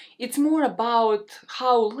interview. It's more about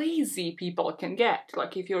how lazy people can get.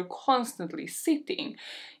 Like if you're constantly sitting,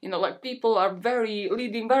 like people are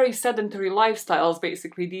leading very sedentary lifestyles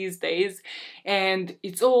basically these days. And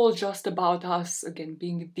it's all just about us, again,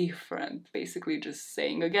 being different. Basically just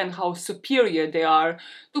saying, again, how superior they are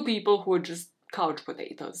to people who are just couch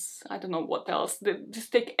potatoes. I don't know what else. They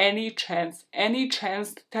just take any chance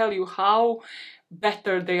to tell you how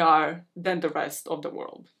better they are than the rest of the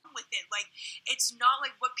world. With it, like it's not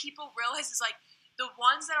like what people realize is like the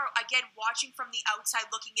ones that are again watching from the outside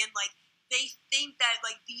looking in, like they think that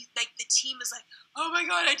like the team is like, oh my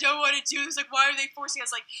god, I don't want to do this. Like, why are they forcing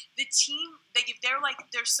us? Like the team, like if they're like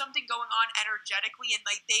there's something going on energetically and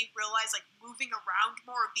like they realize like moving around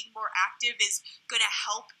more or being more active is gonna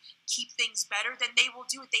help keep things better, then they will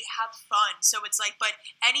do it. They have fun. So it's like, but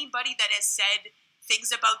anybody that has said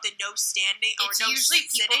things about the no standing or no usually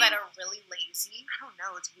sitting, people that are really lazy. I don't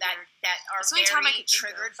know. It's weird. That are That's the only time I very can think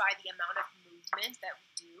triggered of. by the amount of movement that we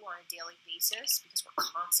do on a daily basis because we're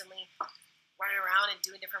constantly running around and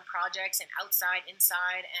doing different projects and outside,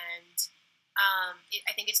 inside, and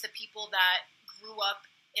I think it's the people that grew up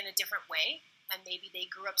in a different way and maybe they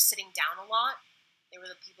grew up sitting down a lot. They were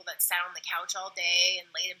the people that sat on the couch all day and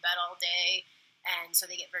laid in bed all day, and so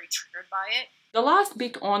they get very triggered by it. The last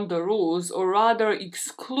bit on the rules, or rather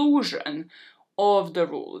exclusion of the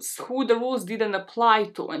rules, who the rules didn't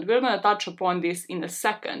apply to, and we're going to touch upon this in a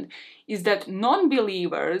second, is that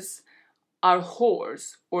non-believers are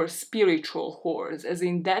whores or spiritual whores, as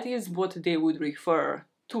in that is what they would refer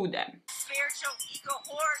to them. Spiritual ego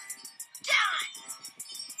whore, done!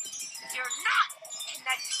 You're not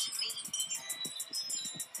connected to me.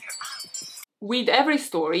 You're out. With every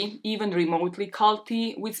story, even remotely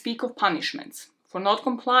culty, we speak of punishments for not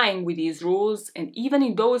complying with these rules, and even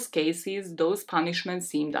in those cases, those punishments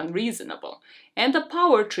seemed unreasonable, and a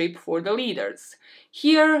power trip for the leaders.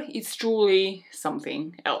 Here, it's truly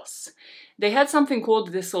something else. They had something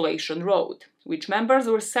called Desolation Road, which members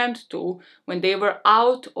were sent to when they were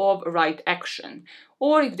out of right action,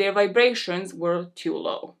 or if their vibrations were too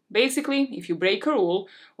low. Basically, if you break a rule,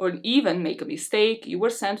 or even make a mistake, you were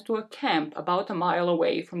sent to a camp about a mile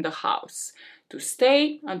away from the house, to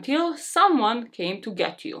stay until someone came to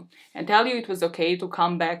get you and tell you it was okay to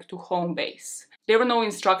come back to home base. There were no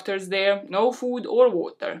instructors there, no food or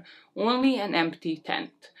water, only an empty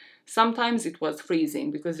tent. Sometimes it was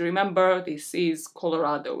freezing because remember, this is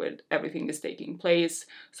Colorado where everything is taking place,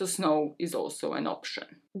 so snow is also an option.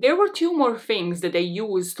 There were two more things that they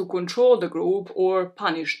used to control the group or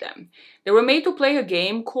punish them. They were made to play a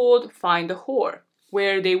game called Find a Whore,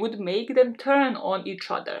 where they would make them turn on each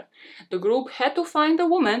other. The group had to find a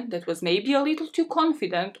woman that was maybe a little too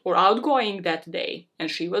confident or outgoing that day, and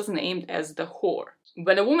she was named as the whore.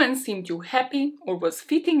 When a woman seemed too happy or was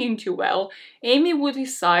fitting in too well, Amy would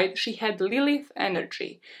decide she had Lilith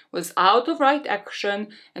energy, was out of right action,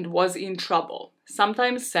 and was in trouble,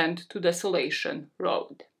 sometimes sent to Desolation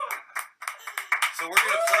Road. So we're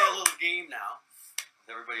going to play a little game now,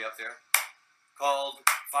 with everybody up there, called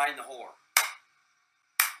Find the Whore.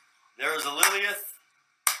 There is a Lilith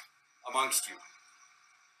amongst you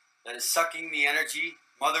that is sucking the energy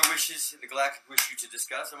Mother wishes and the galactic wish you to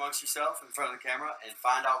discuss amongst yourself in front of the camera and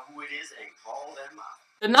find out who it is and call them out.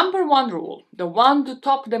 The number one rule, the one to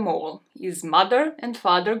top them all, is Mother and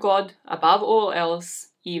Father God above all else,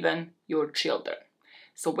 even your children.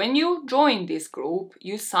 So when you join this group,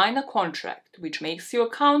 you sign a contract which makes you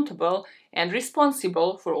accountable and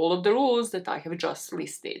responsible for all of the rules that I have just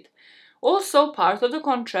listed. Also, part of the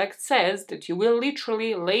contract says that you will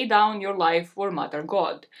literally lay down your life for Mother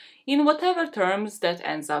God, in whatever terms that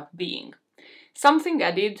ends up being. Something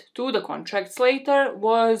added to the contracts later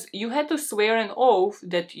was you had to swear an oath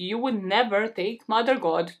that you would never take Mother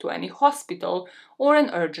God to any hospital or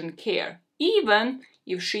an urgent care, even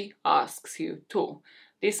if she asks you to.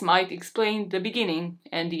 This might explain the beginning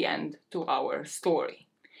and the end to our story.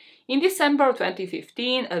 In December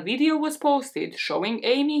 2015, a video was posted showing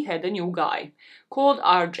Amy had a new guy, called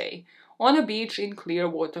RJ, on a beach in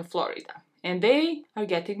Clearwater, Florida, and they are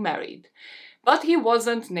getting married. But he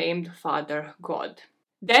wasn't named Father God.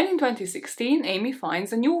 Then in 2016, Amy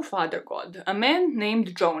finds a new Father God, a man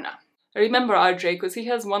named Jonah. I remember RJ because he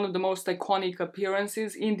has one of the most iconic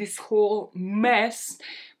appearances in this whole mess,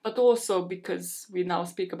 but also because we now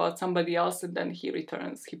speak about somebody else and then he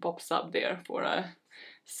returns, he pops up there for a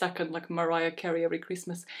second, like Mariah Carey every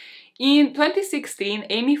Christmas. In 2016,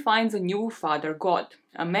 Amy finds a new father god,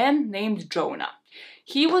 a man named Jonah.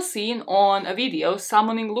 He was seen on a video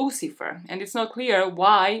summoning Lucifer, and it's not clear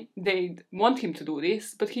why they want him to do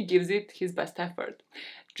this, but he gives it his best effort.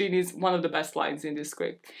 Ginny's one of the best lines in this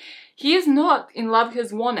script. He is not in Love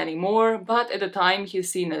Has Won anymore, but at the time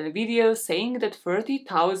he's seen in a video saying that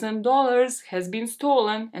 $30,000 has been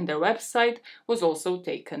stolen and their website was also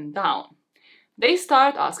taken down. They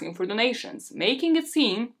start asking for donations, making it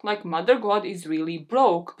seem like Mother God is really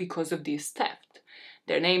broke because of this theft.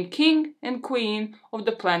 They're named King and Queen of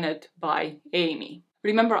the Planet by Amy.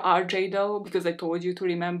 Remember RJ though? Because I told you to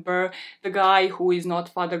remember the guy who is not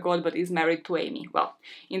Father God but is married to Amy. Well,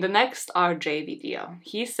 in the next RJ video,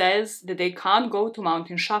 he says that they can't go to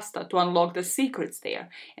Mountain Shasta to unlock the secrets there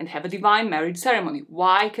and have a divine marriage ceremony.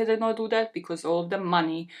 Why can they not do that? Because all of the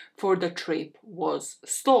money for the trip was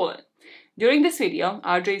stolen. During this video,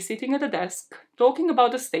 RJ is sitting at a desk, talking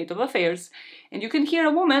about the state of affairs, and you can hear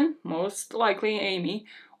a woman, most likely Amy,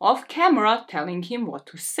 off camera telling him what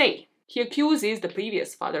to say. He accuses the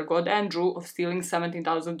previous father god, Andrew, of stealing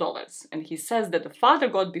 $17,000, and he says that the father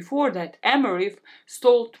god before that, Emerith,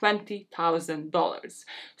 stole $20,000.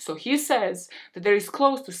 So he says that there is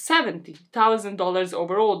close to $70,000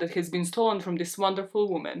 overall that has been stolen from this wonderful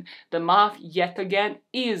woman. The math, yet again,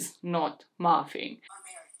 is not mathing.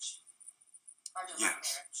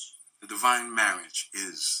 Yes, the divine marriage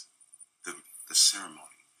is the ceremony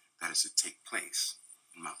that is to take place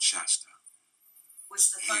in Mount Shasta.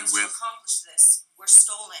 Which the funds to accomplish this were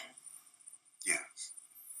stolen. Yes.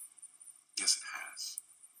 Yes, it has.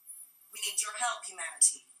 We need your help,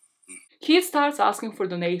 humanity. He starts asking for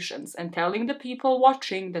donations and telling the people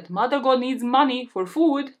watching that Mother God needs money for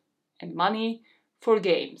food and money for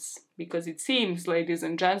games. Because it seems, ladies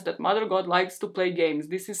and gents, that Mother God likes to play games.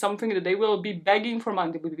 This is something that they will be begging for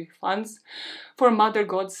money. There will be funds for Mother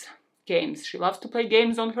God's games. She loves to play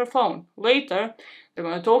games on her phone. Later, they're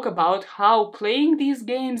going to talk about how playing these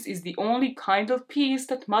games is the only kind of peace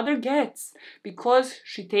that Mother gets, because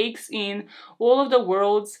she takes in all of the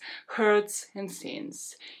world's hurts and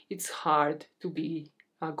sins. It's hard to be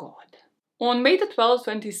a god. On May the 12th,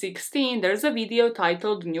 2016, there's a video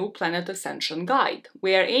titled New Planet Ascension Guide,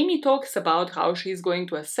 where Amy talks about how she's going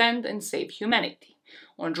to ascend and save humanity.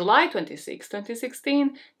 On July 26,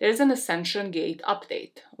 2016, there's an Ascension Gate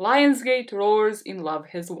update. Lionsgate roars in Love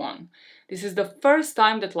Has Won. This is the first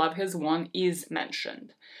time that Love Has Won is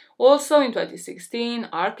mentioned. Also in 2016,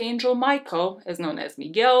 Archangel Michael, as known as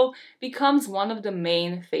Miguel, becomes one of the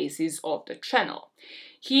main faces of the channel.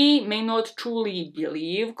 He may not truly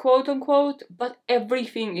believe, quote-unquote, but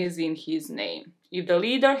everything is in his name. If the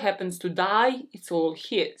leader happens to die, it's all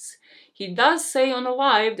his. He does say on a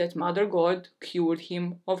live that Mother God cured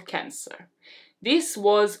him of cancer. This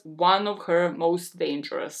was one of her most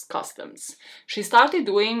dangerous customs. She started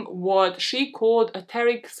doing what she called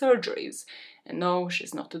etheric surgeries. And no,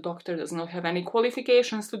 she's not a doctor, does not have any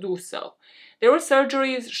qualifications to do so. There were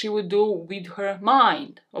surgeries she would do with her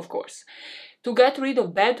mind, of course, to get rid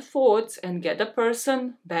of bad thoughts and get a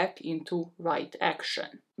person back into right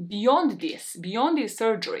action. Beyond these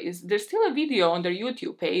surgeries, there's still a video on their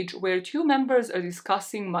YouTube page where two members are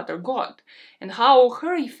discussing Mother God and how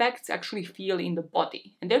her effects actually feel in the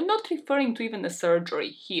body. And they're not referring to even the surgery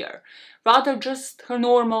here, rather just her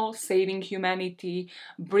normal saving humanity,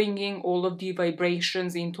 bringing all of the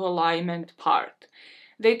vibrations into alignment part.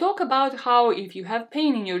 They talk about how if you have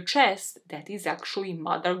pain in your chest, that is actually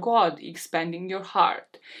Mother God expanding your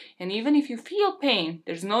heart. And even if you feel pain,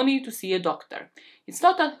 there's no need to see a doctor. It's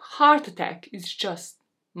not a heart attack, it's just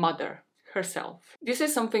Mother herself. This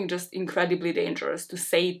is something just incredibly dangerous to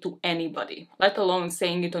say to anybody, let alone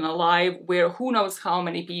saying it on a live where who knows how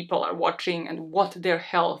many people are watching and what their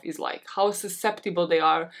health is like, how susceptible they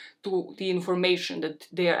are to the information that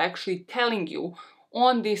they are actually telling you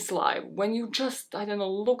on this live, when you just, I don't know,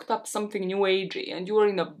 looked up something new agey and you are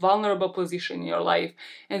in a vulnerable position in your life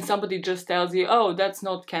and somebody just tells you, oh, that's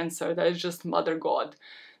not cancer, that is just Mother God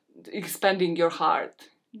expanding your heart.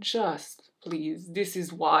 Just, please, this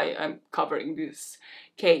is why I'm covering this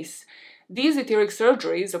case. These etheric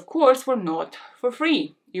surgeries, of course, were not for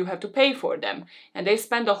free. You have to pay for them. And they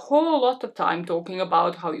spend a whole lot of time talking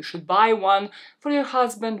about how you should buy one for your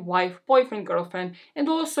husband, wife, boyfriend, girlfriend, and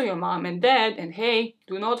also your mom and dad. And hey,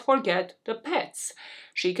 do not forget the pets.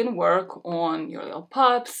 She can work on your little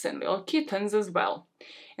pups and little kittens as well.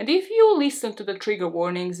 And if you listen to the trigger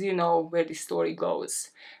warnings, you know where this story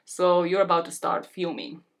goes. So you're about to start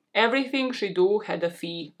fuming. Everything she do had a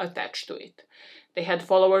fee attached to it. They had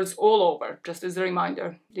followers all over. Just as a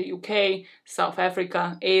reminder, the UK, South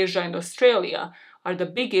Africa, Asia, and Australia are the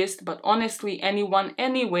biggest, but honestly, anyone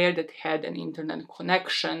anywhere that had an internet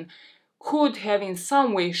connection could have in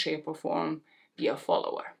some way, shape, or form be a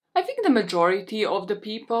follower. I think the majority of the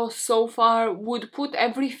people so far would put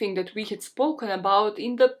everything that we had spoken about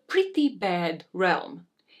in the pretty bad realm.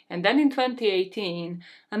 And then in 2018,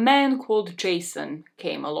 a man called Jason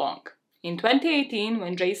came along. In 2018,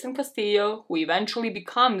 when Jason Castillo, who eventually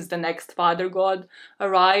becomes the next Father God,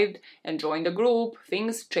 arrived and joined the group,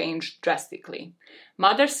 things changed drastically.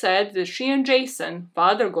 Mother said that she and Jason,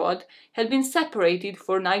 Father God, had been separated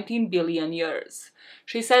for 19 billion years.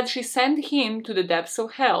 She said she sent him to the depths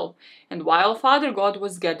of hell, and while Father God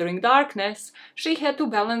was gathering darkness, she had to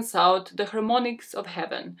balance out the harmonics of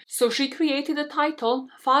heaven. So she created a title,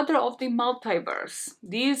 Father of the Multiverse.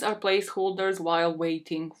 These are placeholders while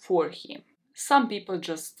waiting for him. Some people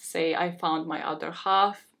just say, I found my other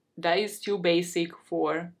half. That is too basic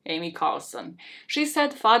for Amy Carlson. She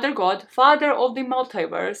said Father God, Father of the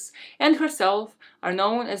Multiverse, and herself are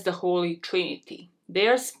known as the Holy Trinity. They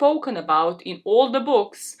are spoken about in all the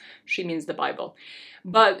books, she means the Bible.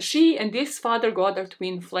 But she and this Father God are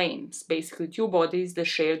twin flames, basically two bodies that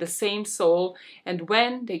share the same soul, and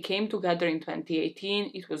when they came together in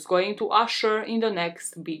 2018, it was going to usher in the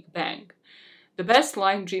next Big Bang. The best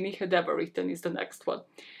line Jimmy had ever written is the next one.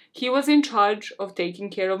 He was in charge of taking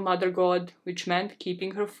care of Mother God, which meant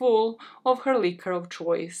keeping her full of her liquor of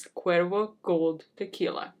choice, Cuervo Gold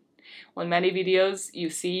Tequila. On many videos, you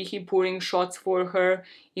see him pouring shots for her.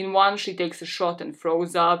 In one, she takes a shot and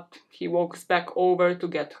throws up. He walks back over to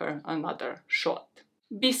get her another shot.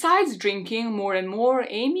 Besides drinking more and more,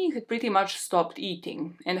 Amy had pretty much stopped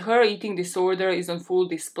eating, and her eating disorder is on full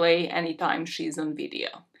display anytime she's on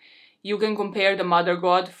video. You can compare the Mother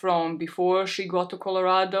God from before she got to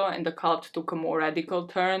Colorado and the cult took a more radical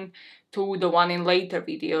turn to the one in later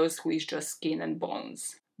videos who is just skin and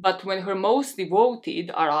bones. But when her most devoted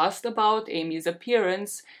are asked about Amy's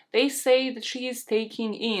appearance, they say that she is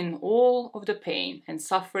taking in all of the pain and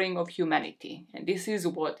suffering of humanity, and this is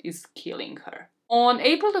what is killing her. On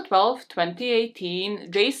April the 12th,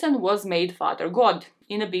 2018, Jason was made Father God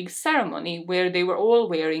in a big ceremony where they were all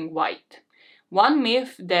wearing white. One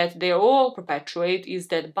myth that they all perpetuate is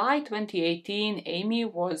that by 2018, Amy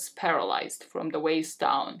was paralyzed from the waist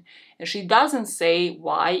down. And she doesn't say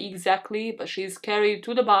why exactly, but she's carried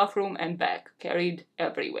to the bathroom and back, carried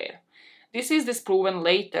everywhere. This is disproven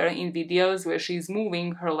later in videos where she's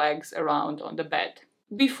moving her legs around on the bed.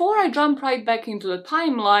 Before I jump right back into the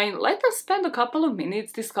timeline, let us spend a couple of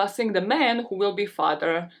minutes discussing the man who will be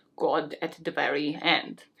Father God at the very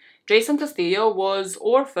end. Jason Castillo was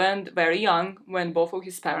orphaned very young when both of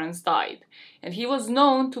his parents died, and he was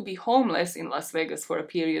known to be homeless in Las Vegas for a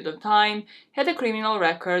period of time, had a criminal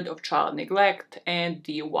record of child neglect and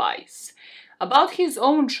DUIs. About his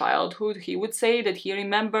own childhood, he would say that he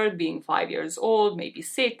remembered being 5 years old, maybe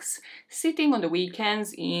 6, sitting on the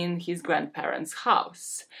weekends in his grandparents'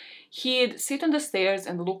 house. He'd sit on the stairs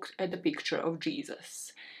and look at the picture of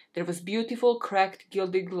Jesus. There was beautiful cracked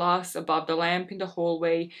gilded glass above the lamp in the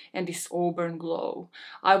hallway and this auburn glow.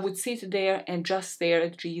 I would sit there and just stare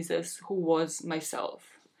at Jesus, who was myself.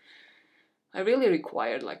 I really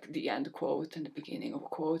required the end quote and the beginning of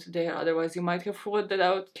quote there, otherwise you might have thought that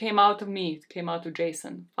it came out of me, it came out of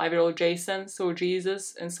Jason. 5-year-old Jason saw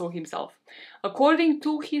Jesus and saw himself. According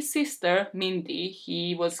to his sister, Mindy,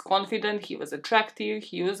 he was confident, he was attractive,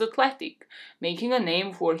 he was athletic, making a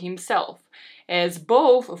name for himself as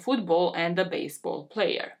both a football and a baseball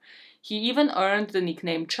player. He even earned the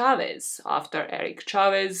nickname Chavez after Eric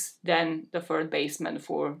Chavez, then the third baseman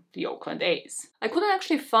for the Oakland A's. I couldn't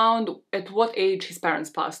actually find at what age his parents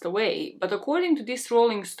passed away, but according to this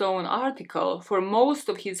Rolling Stone article, for most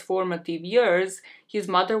of his formative years, his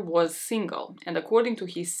mother was single, and according to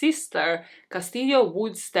his sister, Castillo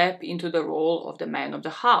would step into the role of the man of the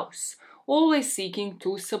house, always seeking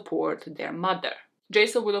to support their mother.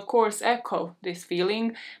 Jason would of course echo this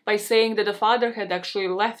feeling by saying that the father had actually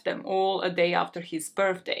left them all a day after his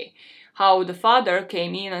birthday. How the father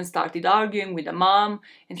came in and started arguing with the mom,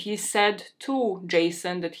 and he said to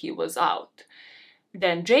Jason that he was out.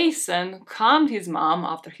 Then Jason calmed his mom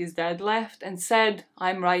after his dad left and said,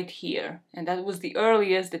 "I'm right here." And that was the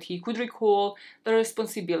earliest that he could recall the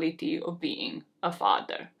responsibility of being a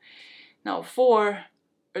father. Now, for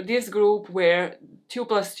this group where 2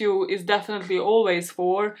 + 2 is definitely always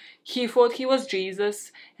 4, he thought he was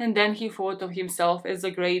Jesus, and then he thought of himself as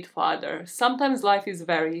a great father. Sometimes life is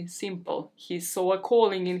very simple. He saw a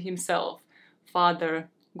calling in himself, Father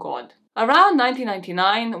God. Around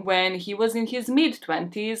 1999, when he was in his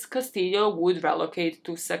mid-20s, Castillo would relocate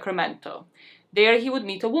to Sacramento. There he would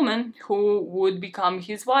meet a woman who would become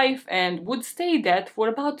his wife and would stay that for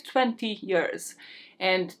about 20 years,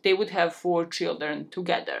 and they would have 4 children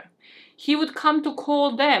together. He would come to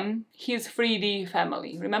call them his 3D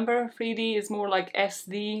family. Remember, 3D is more like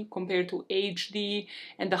SD compared to HD,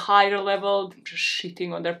 and the higher level, just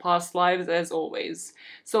shitting on their past lives as always.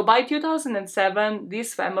 So by 2007,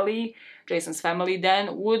 this family, Jason's family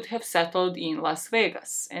then, would have settled in Las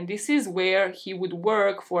Vegas, and this is where he would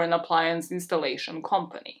work for an appliance installation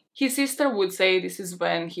company. His sister would say this is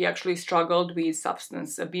when he actually struggled with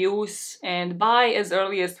substance abuse, and by as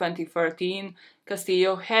early as 2013,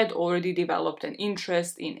 Castillo had already developed an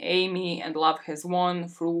interest in Amy, and love has won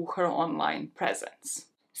through her online presence.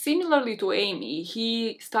 Similarly to Amy,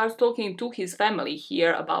 he starts talking to his family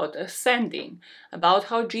here about ascending, about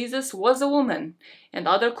how Jesus was a woman, and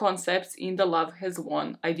other concepts in the Love Has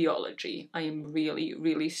Won ideology. I am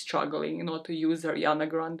really struggling not to use Ariana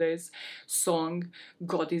Grande's song,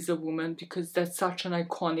 God is a Woman, because that's such an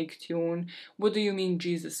iconic tune. What do you mean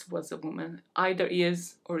Jesus was a woman? Either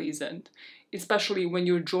is or isn't, especially when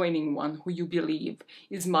you're joining one who you believe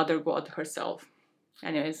is Mother God herself.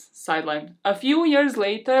 Anyways, sideline. A few years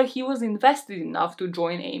later, he was invested enough to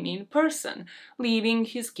join Amy in person, leaving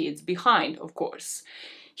his kids behind, of course.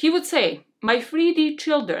 He would say, "My 3D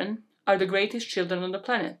children are the greatest children on the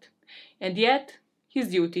planet." And yet, his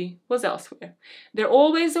duty was elsewhere. They're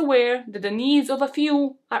always aware that the needs of a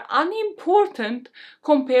few are unimportant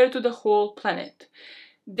compared to the whole planet.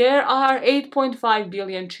 There are 8.5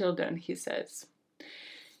 billion children, he says.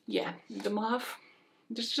 Yeah, the math.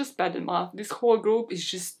 It's just bad at math. This whole group is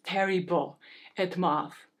just terrible at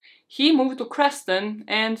math. He moved to Creston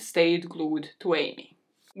and stayed glued to Amy.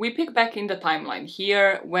 We pick back in the timeline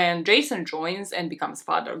here. When Jason joins and becomes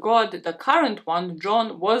Father God, the current one,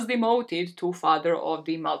 John, was demoted to Father of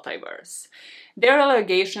the Multiverse. There are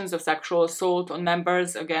allegations of sexual assault on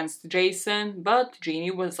members against Jason, but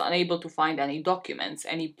Jeannie was unable to find any documents,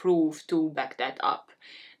 any proof to back that up.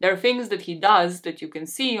 There are things that he does that you can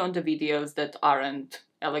see on the videos that aren't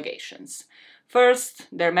allegations. First,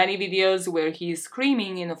 there are many videos where he is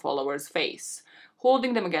screaming in a follower's face,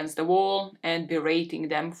 holding them against the wall and berating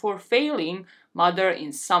them for failing Mother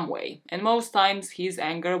in some way, and most times his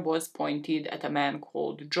anger was pointed at a man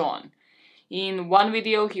called John. In one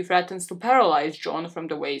video, he threatens to paralyze John from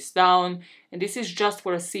the waist down, and this is just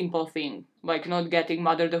for a simple thing, like not getting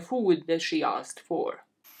Mother the food that she asked for.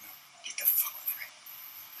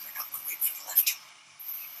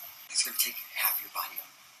 It's going to take half your body up.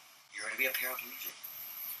 You're going to be a paraplegic.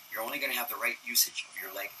 You're only going to have the right usage of your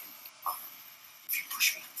leg and arm if you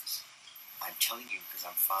push me on this. I'm telling you because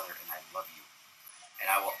I'm Father and I love you. And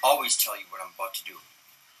I will always tell you what I'm about to do.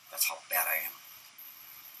 That's how bad I am.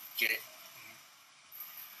 Get it?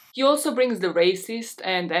 He also brings the racist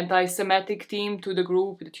and anti-Semitic theme to the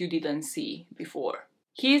group that you didn't see before.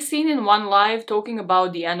 He is seen in one live talking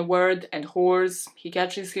about the N-word and whores. He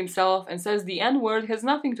catches himself and says the N-word has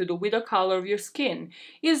nothing to do with the color of your skin.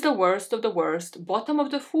 It's the worst of the worst, bottom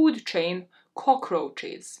of the food chain,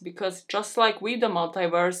 cockroaches. Because just like with the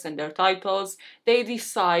multiverse and their titles, they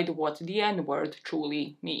decide what the N-word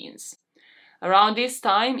truly means. Around this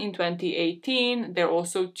time, in 2018, there are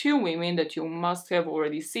also 2 women that you must have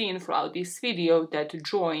already seen throughout this video that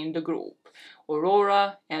joined the group,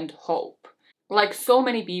 Aurora and Hope. Like so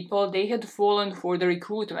many people, they had fallen for the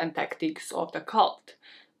recruitment tactics of the cult,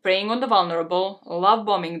 preying on the vulnerable, love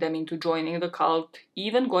bombing them into joining the cult,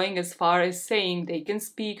 even going as far as saying they can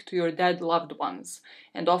speak to your dead loved ones,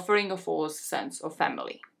 and offering a false sense of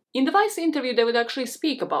family. In the Vice interview, they would actually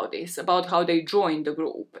speak about this, about how they joined the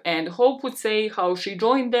group, and Hope would say how she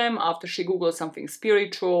joined them after she googled something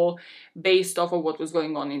spiritual, based off of what was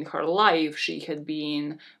going on in her life. She had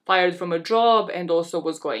been fired from a job and also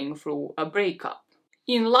was going through a breakup.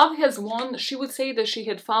 In Love Has Won, she would say that she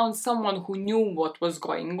had found someone who knew what was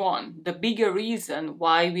going on, the bigger reason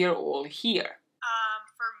why we are all here.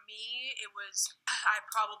 For me, it was, I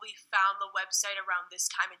probably found the website around this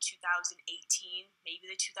time in 2018, maybe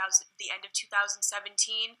the end of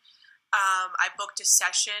 2017. I booked a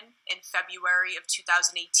session in February of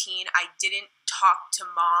 2018. I didn't talk to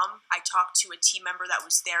Mom. I talked to a team member that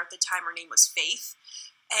was there at the time. Her name was Faith.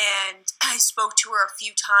 And I spoke to her a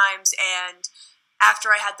few times, and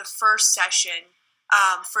after I had the first session,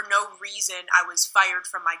 for no reason, I was fired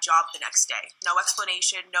from my job the next day. No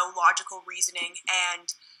explanation, no logical reasoning.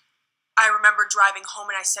 And I remember driving home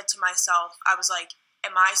and I said to myself, I was like,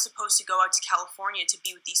 am I supposed to go out to California to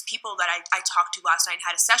be with these people that I talked to last night and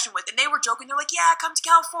had a session with? And they were joking. They're like, yeah, come to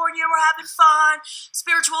California. We're having fun.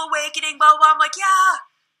 Spiritual awakening, blah, blah, blah. I'm like, yeah,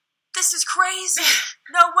 this is crazy.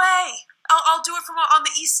 No way. I'll do it from on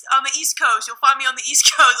the East Coast. You'll find me on the East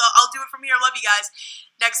Coast. I'll do it from here. Love you guys.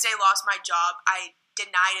 Next day, lost my job. I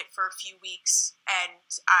denied it for a few weeks, and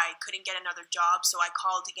I couldn't get another job. So I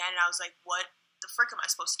called again, and I was like, what the frick am I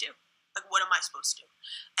supposed to do? Like, what am I supposed to do?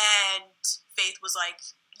 And Faith was like,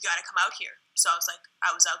 you got to come out here. So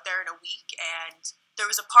I was out there in a week, and there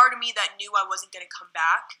was a part of me that knew I wasn't going to come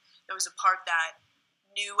back. There was a part that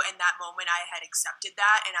knew in that moment I had accepted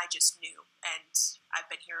that, and I just knew. And I've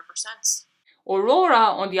been here ever since.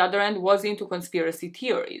 Aurora, on the other hand, was into conspiracy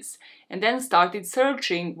theories, and then started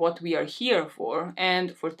searching what we are here for,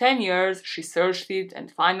 and for 10 years she searched it,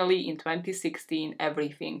 and finally in 2016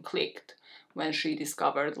 everything clicked, when she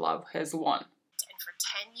discovered love has won. And for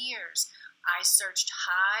 10 years, I searched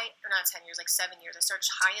high, or not 10 years, like 7 years, I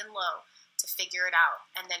searched high and low to figure it out.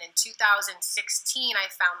 And then in 2016,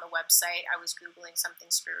 I found the website. I was Googling something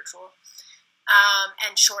spiritual.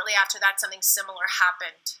 And shortly after that, something similar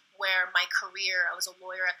happened where my career, I was a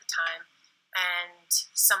lawyer at the time, and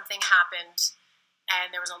something happened,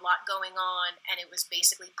 and there was a lot going on, and it was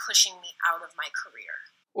basically pushing me out of my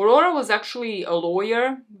career. Aurora was actually a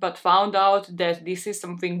lawyer, but found out that this is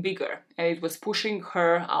something bigger, and it was pushing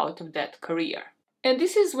her out of that career. And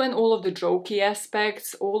this is when all of the jokey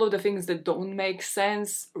aspects, all of the things that don't make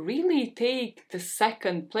sense, really take the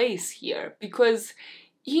second place here, because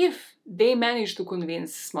if they managed to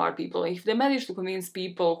convince smart people, if they managed to convince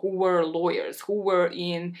people who were lawyers, who were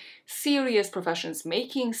in serious professions,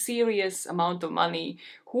 making serious amount of money,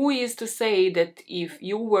 who is to say that if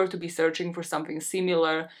you were to be searching for something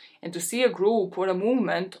similar and to see a group or a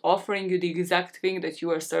movement offering you the exact thing that you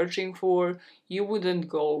are searching for, you wouldn't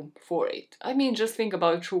go for it? I mean, just think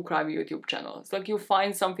about true crime YouTube channels. Like, you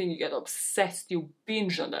find something, you get obsessed, you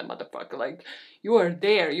binge on that motherfucker. Like, you are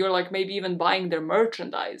there, you're like maybe even buying their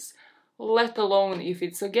merchandise. Let alone if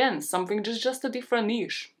it's, again, something just a different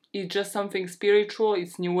niche. It's just something spiritual,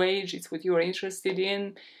 it's new age, it's what you are interested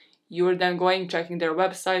in. You're then going, checking their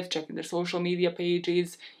website, checking their social media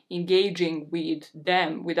pages, engaging with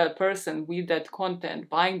them, with that person, with that content,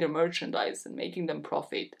 buying their merchandise and making them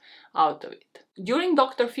profit out of it. During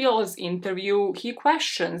Dr. Phil's interview, he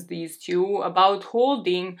questions these two about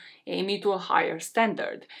holding Amy to a higher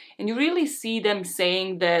standard. And you really see them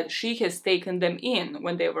saying that she has taken them in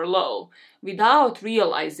when they were low, without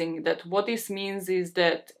realizing that what this means is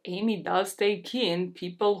that Amy does take in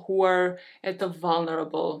people who are at a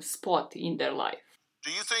vulnerable spot in their life. Do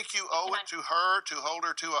you think you owe it to her to hold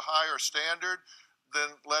her to a higher standard than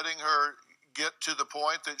letting her get to the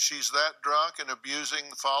point that she's that drunk and abusing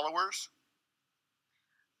followers?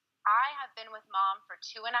 I have been with Mom for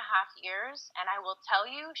 2.5 years, and I will tell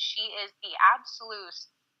you, she is the absolute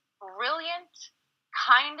brilliant,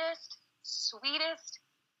 kindest, sweetest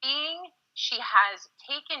being. She has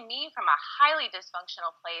taken me from a highly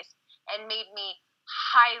dysfunctional place and made me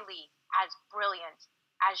highly as brilliant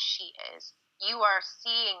as she is. You are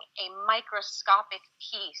seeing a microscopic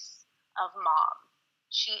piece of Mom.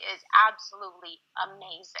 She is absolutely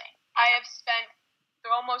amazing. I have spent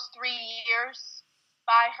almost 3 years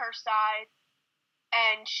by her side,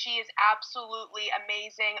 and she is absolutely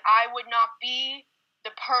amazing. I would not be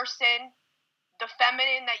the person, the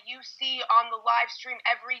feminine that you see on the live stream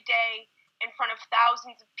every day in front of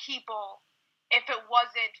thousands of people if it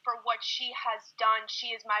wasn't for what she has done.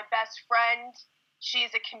 She is my best friend. She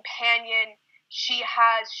is a companion. She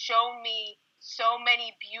has shown me so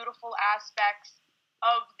many beautiful aspects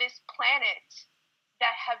of this planet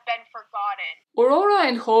that have been forgotten. Aurora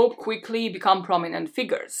and Hope quickly become prominent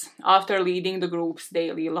figures after leading the group's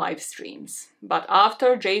daily live streams. But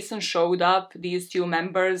after Jason showed up, these two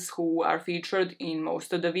members who are featured in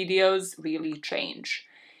most of the videos really change.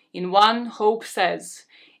 In one, Hope says,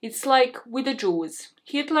 "It's like with the Jews.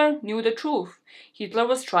 Hitler knew the truth. Hitler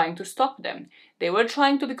was trying to stop them. They were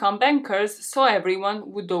trying to become bankers so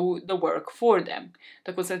everyone would do the work for them.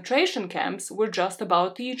 The concentration camps were just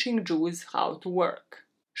about teaching Jews how to work."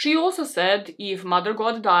 She also said, if Mother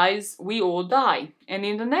God dies, we all die. And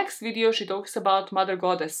in the next video she talks about Mother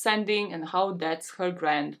God ascending and how that's her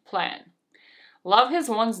grand plan. Love Has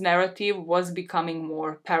Won's narrative was becoming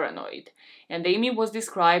more paranoid, and Amy was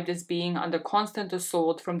described as being under constant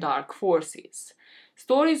assault from dark forces.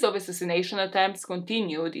 Stories of assassination attempts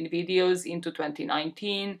continued in videos into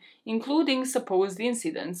 2019, including supposed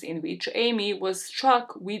incidents in which Amy was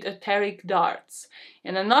struck with etheric darts,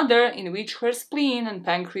 and another in which her spleen and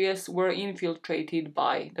pancreas were infiltrated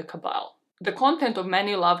by the cabal. The content of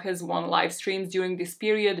many Love Has Won live streams during this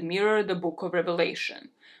period mirror the Book of Revelation,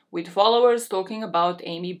 with followers talking about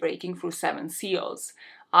Amy breaking through 7 seals,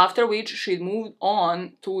 after which she'd moved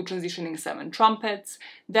on to transitioning 7 trumpets,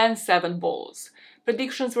 then 7 bowls.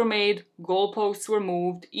 Predictions were made, goalposts were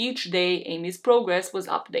moved, each day Amy's progress was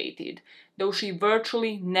updated, though she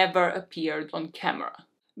virtually never appeared on camera.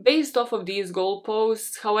 Based off of these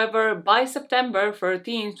goalposts, however, by September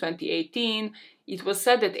 13, 2018, it was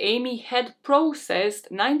said that Amy had processed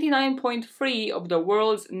 99.3% of the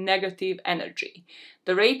world's negative energy.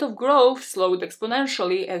 The rate of growth slowed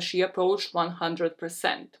exponentially as she approached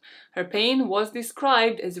 100%. Her pain was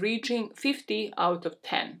described as reaching 50 out of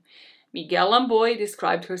 10. Miguel Lamboy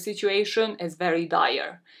described her situation as very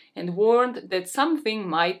dire and warned that something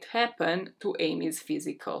might happen to Amy's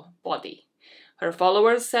physical body. Her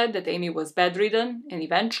followers said that Amy was bedridden and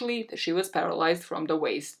eventually that she was paralyzed from the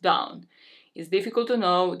waist down. It's difficult to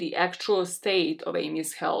know the actual state of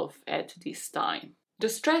Amy's health at this time. The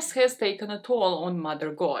stress has taken a toll on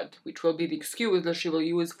Mother God, which will be the excuse that she will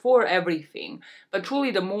use for everything, but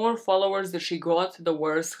truly the more followers that she got, the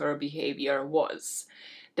worse her behavior was.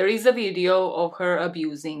 There is a video of her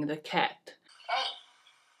abusing the cat. Hey,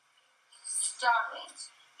 stop it.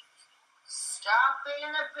 Stop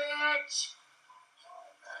being a bitch.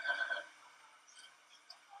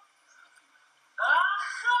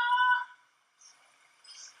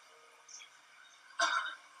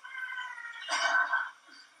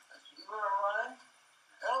 You wanna run?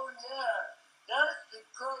 Oh yeah, that's the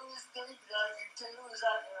greatest thing that I can do is I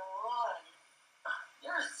can run.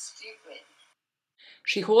 You're stupid.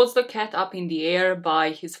 She holds the cat up in the air by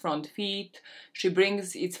his front feet. She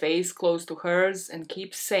brings its face close to hers and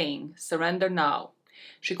keeps saying, "Surrender now."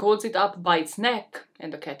 She holds it up by its neck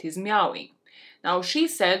and the cat is meowing. Now she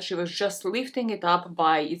said she was just lifting it up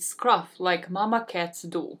by its scruff like mama cats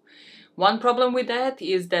do. One problem with that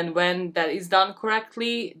is that when that is done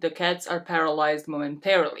correctly, the cats are paralyzed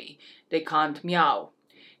momentarily. They can't meow.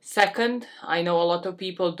 Second, I know a lot of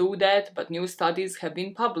people do that, but new studies have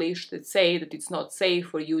been published that say that it's not safe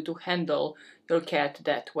for you to handle your cat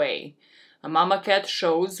that way. A mama cat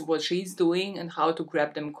shows what she's doing and how to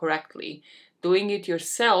grab them correctly. Doing it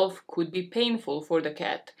yourself could be painful for the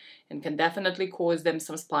cat and can definitely cause them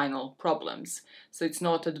some spinal problems, so it's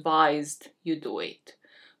not advised you do it.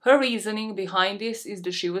 Her reasoning behind this is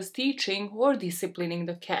that she was teaching or disciplining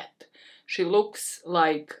the cat. She looks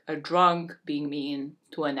like a drunk being mean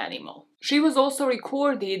to an animal. She was also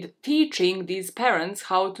recorded teaching these parents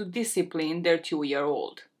how to discipline their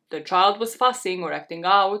 2-year-old. The child was fussing or acting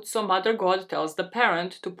out, so Mother God tells the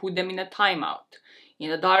parent to put them in a timeout, in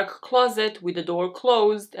a dark closet with the door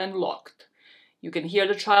closed and locked. You can hear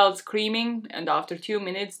the child screaming, and after 2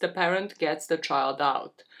 minutes the parent gets the child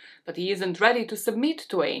out. But he isn't ready to submit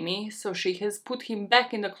to Amy, so she has put him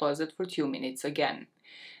back in the closet for 2 minutes again.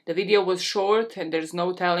 The video was short, and there's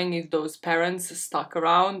no telling if those parents stuck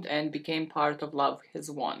around and became part of Love Has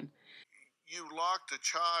Won. You locked a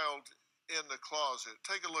child in the closet.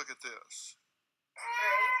 Take a look at this. 3.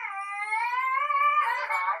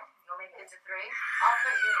 You want me to get to 3? I'll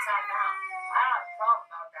put you in timeout. I don't have a problem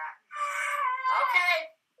about that. Okay,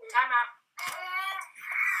 timeout.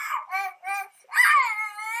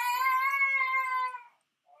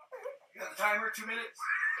 You got the timer, 2 minutes?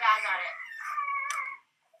 Yeah, I got it.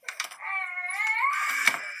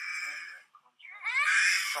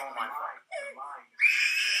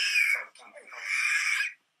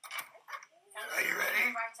 Are you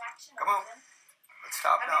ready? Come on. Let's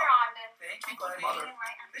stop Come now. here, Ogden. Thank you, buddy. Mother.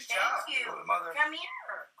 Good Thank job. you. Go to mother. Come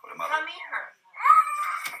here. Go to mother. Come here.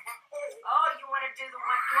 Oh, you want to do the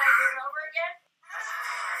one? You want to do it over again?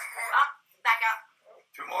 Oh, back up.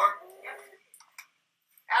 2 more. Yep.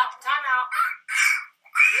 Out. Time out.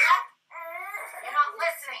 Yep. You're not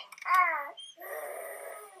listening.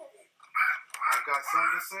 I've got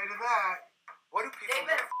something to say to that. What do people... They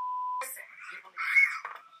better listen.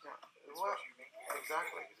 What?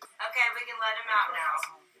 Exactly. Okay, we can let him out now.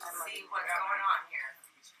 Let's see what's going on here.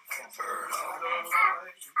 All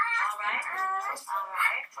right. All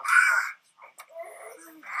right.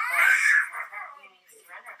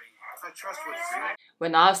 I trust what you say.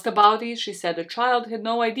 When asked about it, she said the child had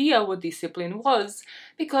no idea what discipline was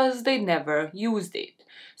because they never used it.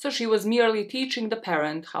 So she was merely teaching the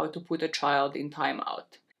parent how to put a child in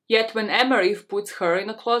timeout. Yet when Emerith puts her in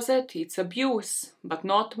a closet, it's abuse, but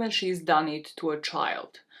not when she's done it to a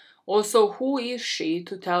child. Also, who is she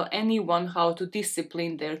to tell anyone how to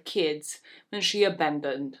discipline their kids when she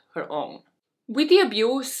abandoned her own? With the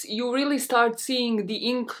abuse, you really start seeing the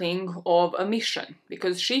inkling of a mission,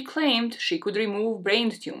 because she claimed she could remove brain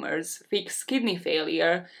tumors, fix kidney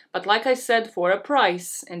failure, but like I said, for a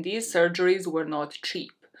price, and these surgeries were not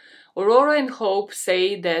cheap. Aurora and Hope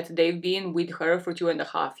say that they've been with her for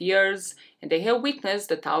 2.5 years, and they have witnessed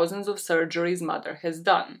the thousands of surgeries Mother has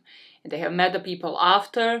done, and they have met the people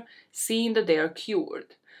after, seeing that they are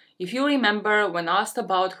cured. If you remember, when asked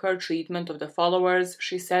about her treatment of the followers,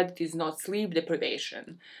 she said it is not sleep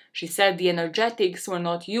deprivation. She said the energetics were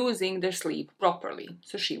not using their sleep properly,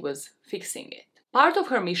 so she was fixing it. Part of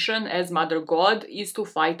her mission as Mother God is to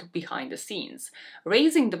fight behind the scenes,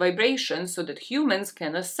 raising the vibrations so that humans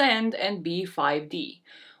can ascend and be 5D.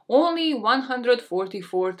 Only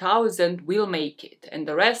 144,000 will make it, and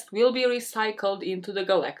the rest will be recycled into the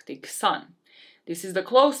galactic sun. This is the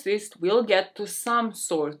closest we'll get to some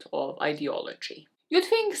sort of ideology. You'd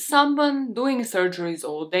think someone doing surgeries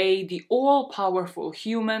all day, the all-powerful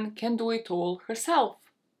human, can do it all herself.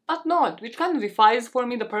 But not, which kind of defies for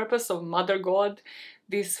me the purpose of Mother God,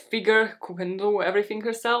 this figure who can do everything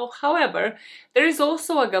herself. However, there is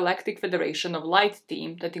also a Galactic Federation of Light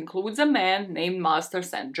team that includes a man named Master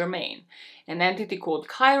Saint Germain, an entity called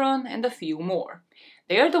Chiron, and a few more.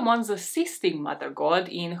 They are the ones assisting Mother God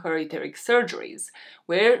in her etheric surgeries,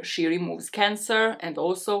 where she removes cancer and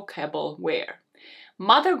also Cabal wear.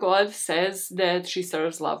 Mother God says that she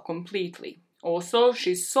serves love completely. Also,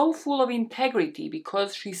 she's so full of integrity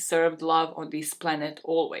because she served love on this planet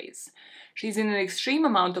always. She's in an extreme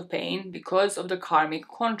amount of pain because of the karmic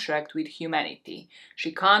contract with humanity.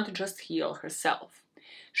 She can't just heal herself.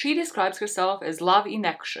 She describes herself as love in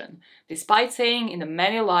action, despite saying in the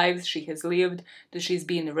many lives she has lived that she's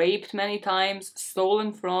been raped many times,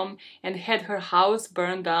 stolen from, and had her house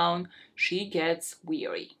burned down. She gets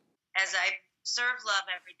weary. As I serve love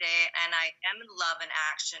every day, and I am in love in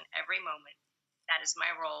action every moment, that is my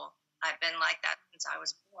role. I've been like that since I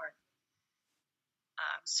was born,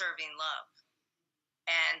 serving love.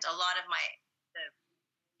 And a lot of the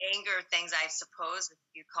anger things, I suppose, if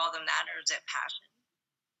you call them that, or is it passion?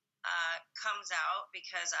 Comes out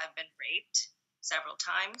because I've been raped several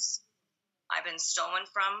times. I've been stolen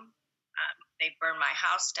from. They burned my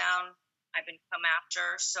house down. I've been come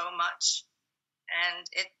after so much. And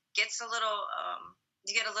it gets a little,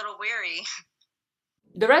 you get a little weary.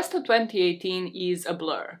 The rest of 2018 is a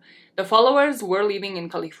blur. The followers were living in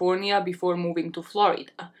California before moving to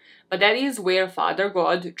Florida, but that is where Father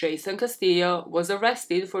God, Jason Castillo, was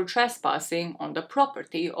arrested for trespassing on the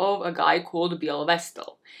property of a guy called Bill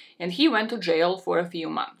Vestal, and he went to jail for a few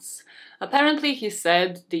months. Apparently, he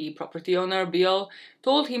said the property owner, Bill,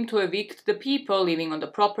 told him to evict the people living on the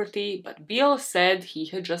property, but Bill said he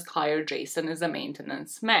had just hired Jason as a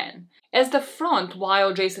maintenance man. As the front,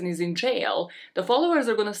 while Jason is in jail, the followers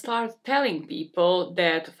are going to start telling people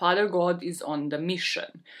that Father God is on the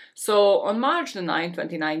mission. So on March 9,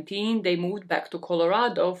 2019, they moved back to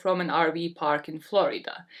Colorado from an RV park in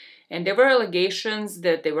Florida. And there were allegations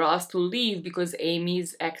that they were asked to leave because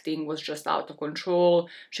Amy's acting was just out of control.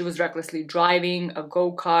 She was recklessly driving a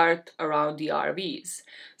go-kart around the RVs.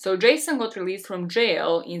 So Jason got released from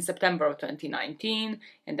jail in September of 2019,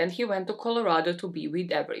 and then he went to Colorado to be with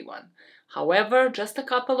everyone. However, just a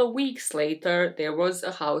couple of weeks later, there was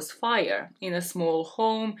a house fire in a small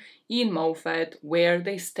home in Moffat where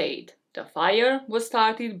they stayed. The fire was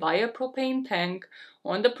started by a propane tank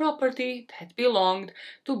on the property that belonged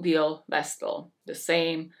to Bill Vestal, the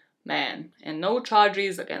same man, and no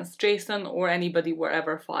charges against Jason or anybody were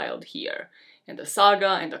ever filed here. And the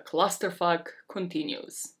saga and the clusterfuck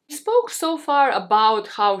continues. We spoke so far about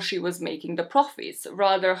how she was making the profits,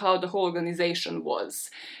 rather how the whole organization was.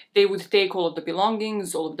 They would take all of the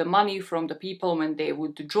belongings, all of the money from the people when they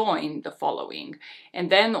would join the following. And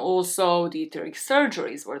then also the etheric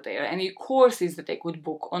surgeries were there, any courses that they could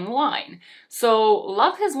book online. So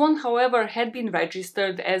Love Has Won, however, had been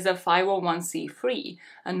registered as a 501c3,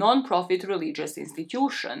 a non-profit religious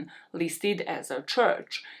institution listed as a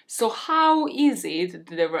church. So how is it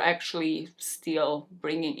that they were actually still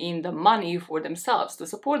bringing in the money for themselves, to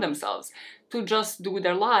support themselves, to just do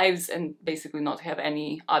their lives and basically not have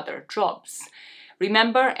any other jobs?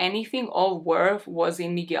 Remember, anything of worth was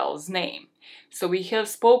in Miguel's name. So we have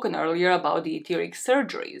spoken earlier about the etheric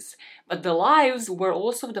surgeries, but the lives were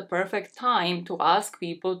also the perfect time to ask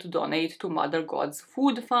people to donate to Mother God's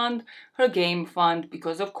food fund, her game fund,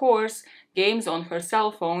 because of course, games on her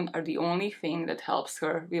cell phone are the only thing that helps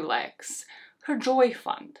her relax. Her joy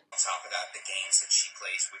fund. On top of that, the games that she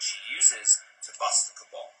plays, which she uses to bust the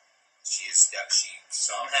cabal. She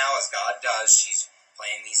somehow, as God does, she's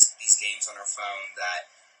playing these games on her phone that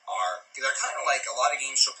they're kind of like a lot of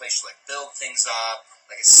games she'll play. She'll like build things up,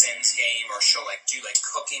 like a Sims game, or she'll like do like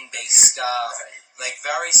cooking based stuff, like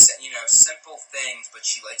very simple things. But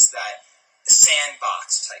she likes that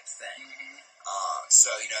sandbox type thing. So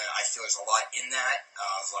I feel there's a lot in that.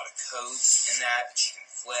 There's a lot of codes in that she can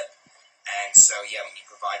flip, and so when you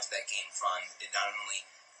provide to that game fund, it not only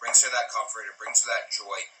brings her that comfort, it brings her that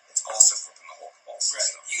joy. It's also flipping the whole cabal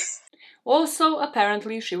system. Also,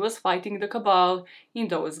 apparently, she was fighting the cabal in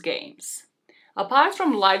those games. Apart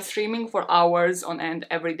from live streaming for hours on end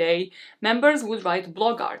every day, members would write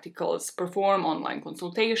blog articles, perform online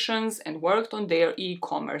consultations, and worked on their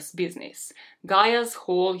e-commerce business. Gaia's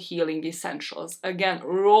Whole Healing Essentials, again,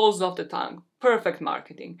 rolls off the tongue, perfect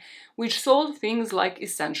marketing, which sold things like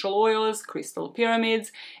essential oils, crystal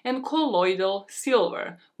pyramids, and colloidal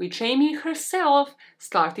silver, which Amy herself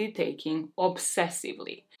started taking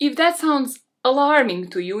obsessively. If that sounds alarming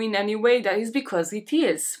to you in any way, that is because it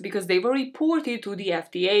is, because they were reported to the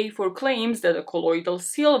FDA for claims that the colloidal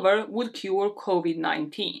silver would cure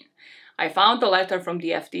COVID-19. I found a letter from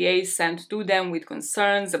the FDA sent to them with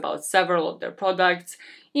concerns about several of their products,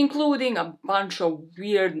 including a bunch of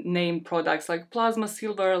weird named products like Plasma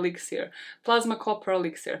Silver Elixir, Plasma Copper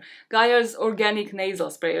Elixir, Gaia's Organic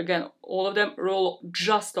Nasal Spray. Again, all of them roll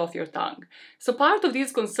just off your tongue. So part of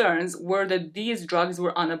these concerns were that these drugs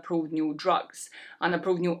were unapproved new drugs,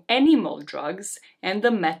 unapproved new animal drugs, and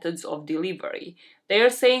the methods of delivery. They are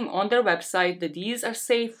saying on their website that these are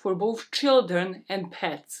safe for both children and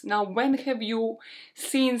pets. Now, when have you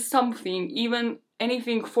seen something, even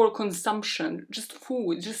anything for consumption, just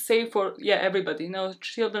food, just safe for, everybody,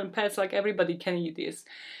 children, pets, like everybody can eat this?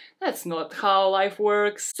 That's not how life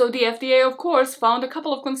works. So the FDA, of course, found a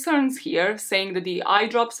couple of concerns here, saying that the eye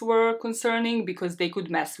drops were concerning because they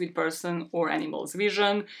could mess with person or animal's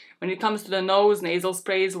vision. When it comes to the nose, nasal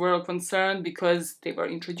sprays were a concern because they were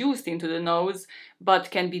introduced into the nose,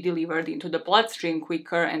 but can be delivered into the bloodstream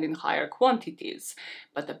quicker and in higher quantities.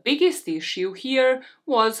 But the biggest issue here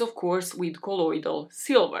was, of course, with colloidal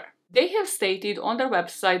silver. They have stated on their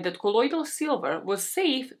website that colloidal silver was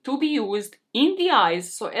safe to be used in the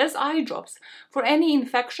eyes, so as eye drops, for any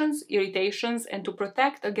infections, irritations, and to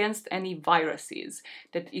protect against any viruses,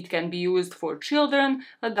 that it can be used for children,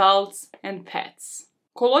 adults, and pets.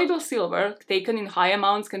 Colloidal silver, taken in high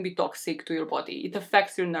amounts, can be toxic to your body. It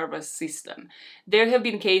affects your nervous system. There have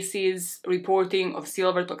been cases reporting of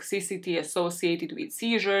silver toxicity associated with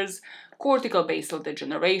seizures, cortical basal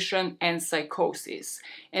degeneration, and psychosis.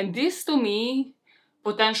 And this, to me,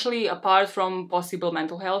 potentially apart from possible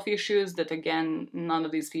mental health issues that, again, none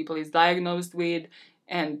of these people is diagnosed with,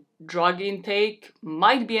 and drug intake,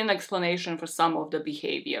 might be an explanation for some of the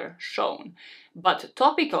behavior shown. But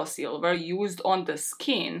topical silver used on the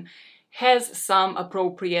skin has some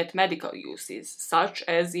appropriate medical uses, such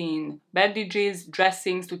as in bandages,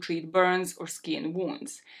 dressings to treat burns or skin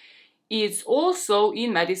wounds. It's also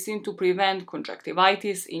in medicine to prevent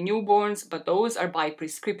conjunctivitis in newborns, but those are by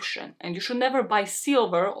prescription. And you should never buy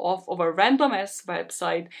silver off of a random-ass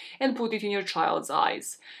website and put it in your child's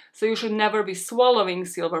eyes. So you should never be swallowing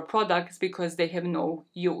silver products because they have no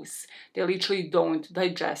use. They literally don't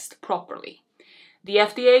digest properly. The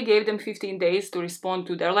FDA gave them 15 days to respond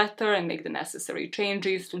to their letter and make the necessary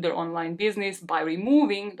changes to their online business by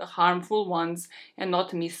removing the harmful ones and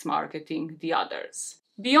not mismarketing the others.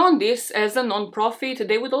 Beyond this, as a non-profit,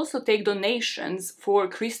 they would also take donations for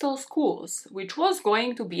Crystal Schools, which was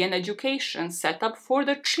going to be an education set up for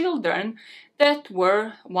the children that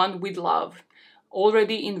were one with love,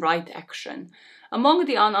 already in right action. Among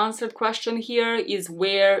the unanswered question here is,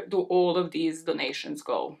 where do all of these donations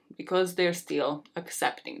go? Because they're still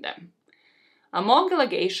accepting them. Among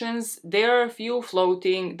allegations, there are a few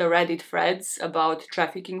floating the Reddit threads about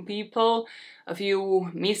trafficking people, a few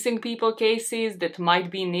missing people cases that might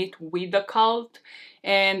be knit with the cult,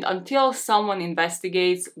 and until someone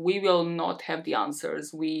investigates, we will not have the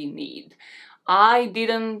answers we need. I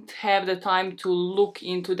didn't have the time to look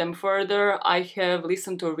into them further. I have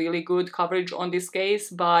listened to really good coverage on this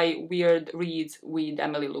case by Weird Reads with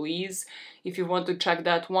Emily Louise. If you want to check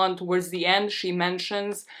that one, towards the end she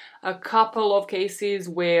mentions a couple of cases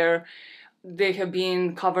where they have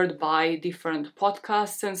been covered by different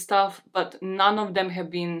podcasts and stuff, but none of them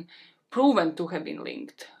have been proven to have been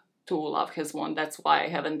linked to Love Has Won. That's why I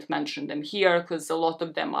haven't mentioned them here, because a lot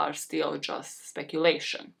of them are still just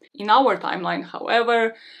speculation. In our timeline,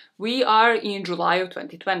 however, we are in July of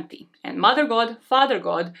 2020, and Mother God, Father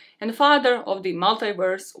God, and Father of the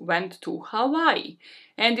Multiverse went to Hawaii,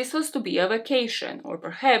 and this was to be a vacation, or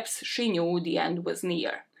perhaps she knew the end was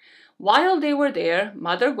near. While they were there,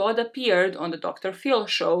 Mother God appeared on the Dr. Phil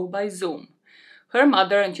show by Zoom. Her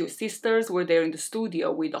mother and two sisters were there in the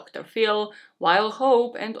studio with Dr. Phil, while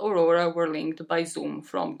Hope and Aurora were linked by Zoom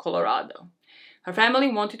from Colorado. Her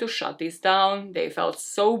family wanted to shut this down. They felt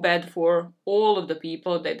so bad for all of the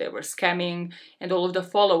people that they were scamming and all of the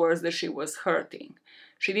followers that she was hurting.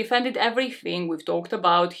 She defended everything we've talked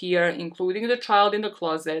about here, including the child in the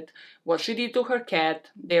closet, what she did to her cat,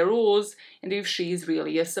 their rules, and if she is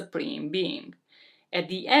really a supreme being. At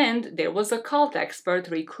the end, there was a cult expert,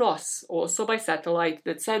 Rick Ross, also by satellite,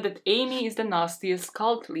 that said that Amy is the nastiest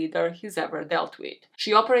cult leader he's ever dealt with.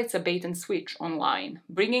 She operates a bait and switch online,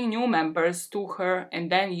 bringing new members to her and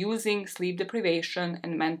then using sleep deprivation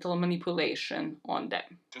and mental manipulation on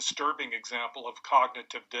them. Disturbing example of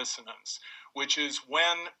cognitive dissonance, which is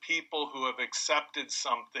when people who have accepted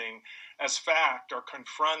something as fact are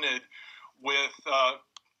confronted with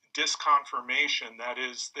disconfirmation. That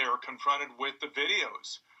is, they're confronted with the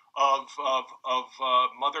videos of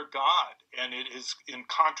Mother God, and it is in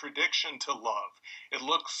contradiction to love. It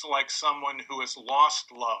looks like someone who has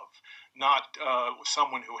lost love, not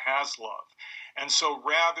someone who has love. And so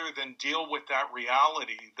rather than deal with that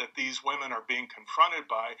reality that these women are being confronted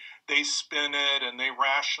by, they spin it and they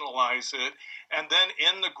rationalize it. And then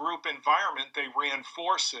in the group environment, they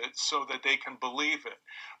reinforce it so that they can believe it.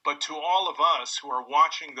 But to all of us who are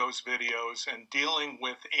watching those videos and dealing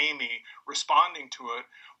with Amy responding to it,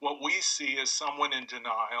 what we see is someone in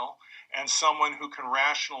denial and someone who can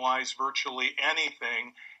rationalize virtually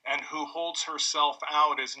anything and who holds herself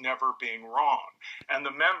out as never being wrong. And the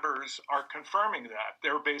members are confirming that.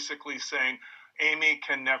 They're basically saying, Amy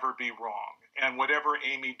can never be wrong, and whatever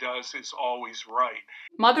Amy does is always right.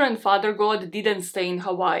 Mother and Father God didn't stay in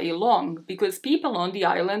Hawaii long, because people on the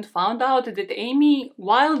island found out that Amy,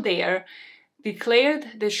 while there, declared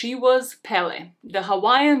that she was Pele, the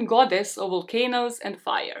Hawaiian goddess of volcanoes and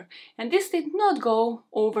fire, and this did not go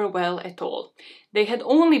over well at all. They had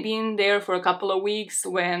only been there for a couple of weeks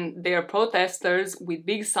when their protesters with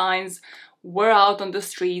big signs were out on the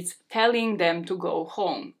streets telling them to go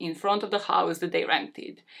home in front of the house that they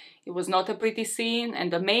rented. It was not a pretty scene,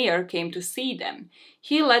 and the mayor came to see them.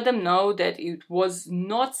 He let them know that it was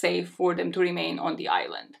not safe for them to remain on the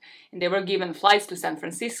island, and they were given flights to San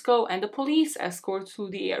Francisco and a police escort to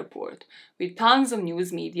the airport, with tons of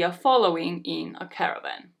news media following in a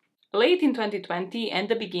caravan. Late in 2020 and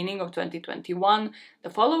the beginning of 2021, the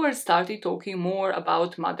followers started talking more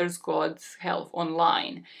about Mother God's health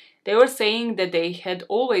online. They were saying that they had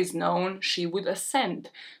always known she would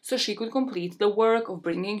ascend, so she could complete the work of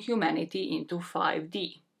bringing humanity into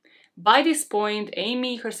 5D. By this point,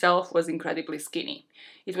 Amy herself was incredibly skinny.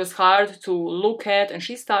 It was hard to look at, and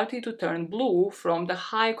she started to turn blue from the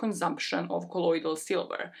high consumption of colloidal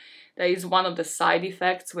silver. That is one of the side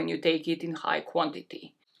effects when you take it in high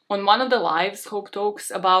quantity. On one of the lives, Hope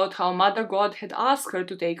talks about how Mother God had asked her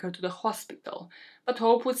to take her to the hospital, but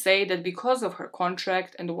Hope would say that because of her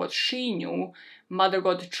contract and what she knew Mother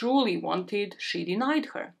God truly wanted, she denied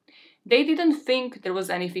her. They didn't think there was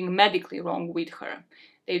anything medically wrong with her.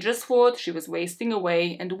 They just thought she was wasting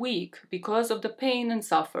away and weak because of the pain and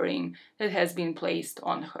suffering that has been placed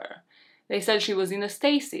on her. They said she was in a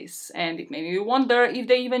stasis, and it made me wonder if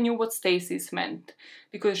they even knew what stasis meant,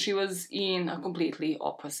 because she was in a completely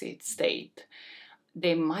opposite state.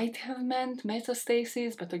 They might have meant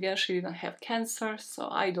metastasis, but again, she didn't have cancer, so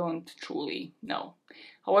I don't truly know.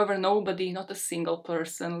 However, nobody, not a single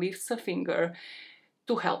person, lifts a finger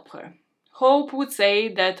to help her. Hope would say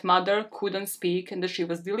that Mother couldn't speak and that she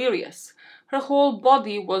was delirious. Her whole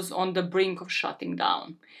body was on the brink of shutting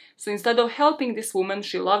down. So instead of helping this woman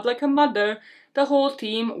she loved like a mother, the whole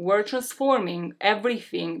team were transforming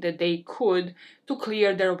everything that they could to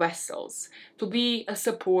clear their vessels, to be a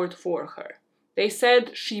support for her. They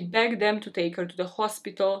said she begged them to take her to the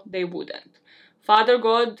hospital, they wouldn't. Father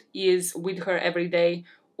God is with her every day,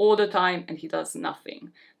 all the time, and he does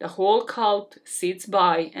nothing. The whole cult sits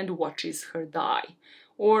by and watches her die,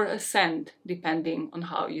 or ascend, depending on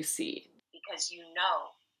how you see it. Because you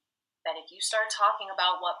know that if you start talking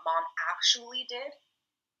about what Mom actually did,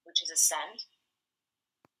 which is ascend,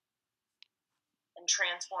 and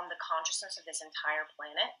transform the consciousness of this entire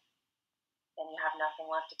planet, then you have nothing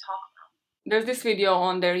left to talk about. There's this video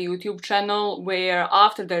on their YouTube channel where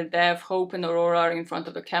after their death, Hope and Aurora are in front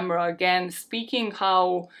of the camera again, speaking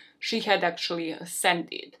how she had actually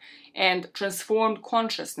ascended and transformed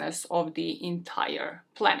consciousness of the entire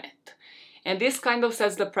planet. And this kind of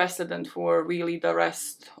sets the precedent for really the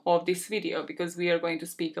rest of this video, because we are going to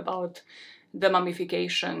speak about the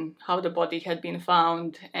mummification, how the body had been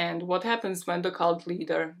found, and what happens when the cult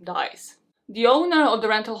leader dies. The owner of the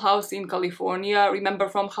rental house in California, remember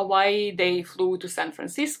from Hawaii they flew to San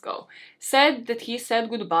Francisco, said that he said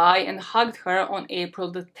goodbye and hugged her on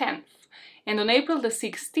April the 10th. And on April the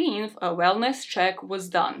 16th, a wellness check was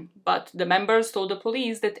done, but the members told the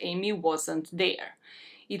police that Amy wasn't there.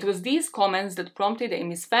 It was these comments that prompted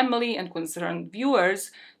Amy's family and concerned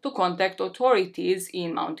viewers to contact authorities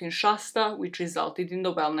in Mountain Shasta, which resulted in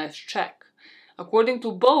the wellness check. According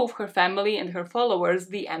to both her family and her followers,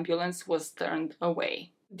 the ambulance was turned away.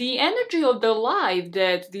 The energy of the live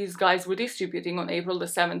that these guys were distributing on April the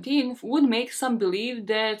 17th would make some believe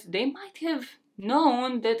that they might have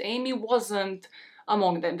known that Amy wasn't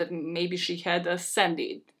among them, that maybe she had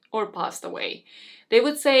ascended or passed away. They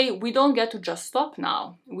would say, we don't get to just stop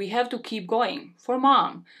now. We have to keep going. For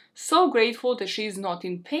Mom. So grateful that she's not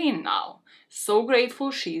in pain now. So grateful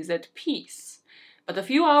she's at peace. But a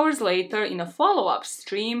few hours later, in a follow-up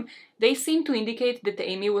stream, they seemed to indicate that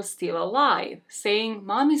Amy was still alive, saying,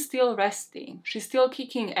 Mom is still resting. She's still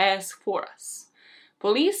kicking ass for us.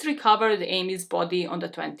 Police recovered Amy's body on the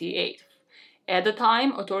 28th. At the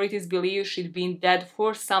time, authorities believe she'd been dead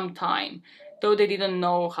for some time, though they didn't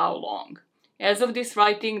know how long. As of this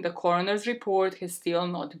writing, the coroner's report has still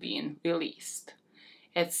not been released.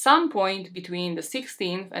 At some point between the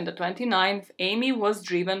 16th and the 29th, Amy was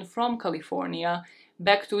driven from California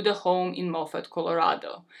back to the home in Moffat,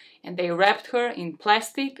 Colorado, and they wrapped her in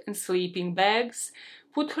plastic and sleeping bags,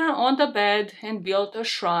 put her on the bed, and built a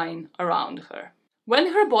shrine around her.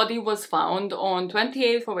 When her body was found on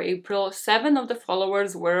 28th of April, 7 of the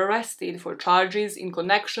followers were arrested for charges in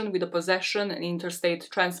connection with the possession and interstate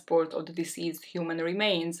transport of the deceased human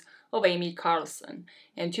remains of Amy Carlson,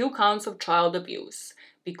 and 2 counts of child abuse,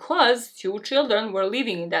 because 2 children were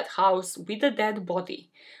living in that house with a dead body,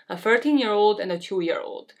 a 13-year-old and a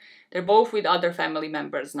 2-year-old. They're both with other family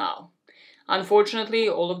members now. Unfortunately,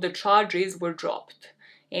 all of the charges were dropped.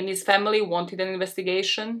 Amy's family wanted an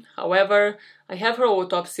investigation. However, I have her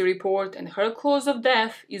autopsy report, and her cause of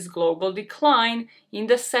death is global decline in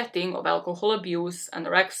the setting of alcohol abuse,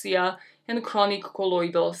 anorexia, and chronic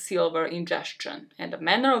colloidal silver ingestion, and the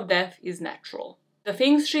manner of death is natural. The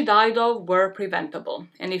things she died of were preventable,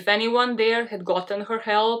 and if anyone there had gotten her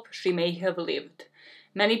help, she may have lived.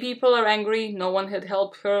 Many people are angry no one had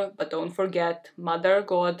helped her, but don't forget, Mother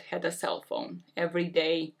God had a cell phone every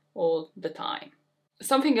day, all the time.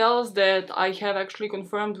 Something else that I have actually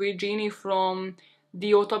confirmed with Jeannie from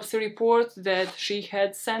the autopsy report that she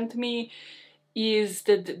had sent me is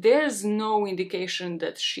that there's no indication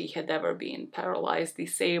that she had ever been paralyzed,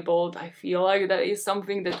 disabled. I feel like that is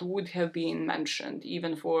something that would have been mentioned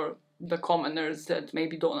even for the commoners that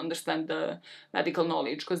maybe don't understand the medical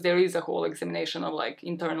knowledge, because there is a whole examination of like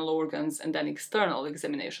internal organs and then external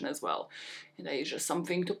examination as well. And that is just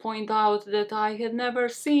something to point out that I had never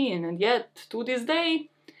seen, and yet to this day,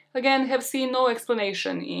 again, have seen no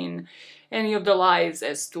explanation in any of the lies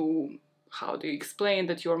as to how do you explain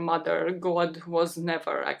that your mother, God, was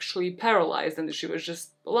never actually paralyzed and she was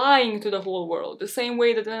just lying to the whole world. The same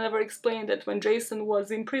way that I never explained that when Jason was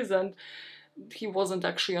imprisoned, he wasn't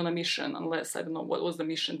actually on a mission, unless, I don't know, what was the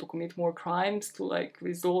mission, to commit more crimes, to like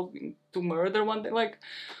resolve, to murder one day, like,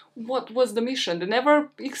 what was the mission? They never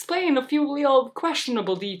explain a few little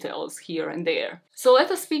questionable details here and there. So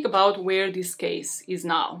let us speak about where this case is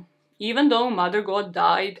now. Even though Mother God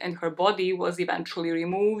died and her body was eventually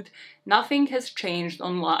removed, nothing has changed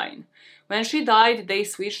online. When she died, they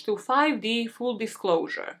switched to 5D full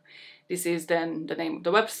disclosure. This is then the name of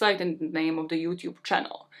the website and the name of the YouTube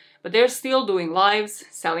channel. But they're still doing lives,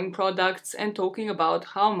 selling products, and talking about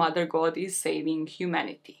how Mother God is saving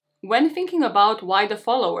humanity. When thinking about why the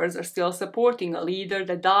followers are still supporting a leader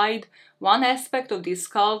that died, one aspect of this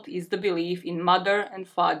cult is the belief in Mother and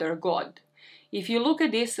Father God. If you look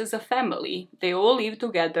at this as a family, they all lived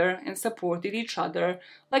together and supported each other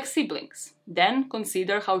like siblings. Then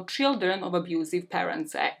consider how children of abusive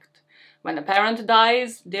parents act. When a parent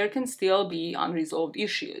dies, there can still be unresolved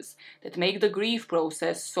issues that make the grief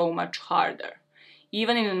process so much harder.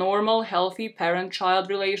 Even in a normal, healthy parent-child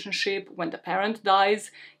relationship, when the parent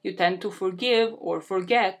dies, you tend to forgive or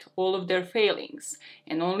forget all of their failings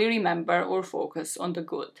and only remember or focus on the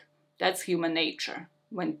good. That's human nature.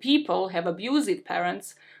 When people have abusive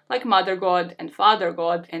parents, like Mother God and Father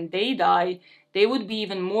God, and they die, they would be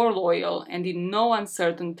even more loyal and in no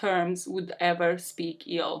uncertain terms would ever speak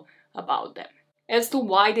ill about them. As to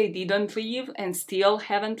why they didn't leave and still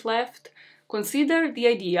haven't left, consider the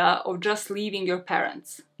idea of just leaving your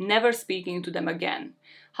parents, never speaking to them again.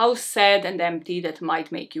 How sad and empty that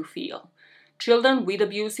might make you feel. Children with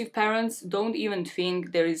abusive parents don't even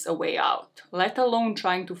think there is a way out, let alone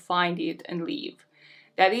trying to find it and leave.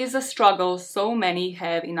 That is a struggle so many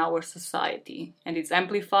have in our society, and it's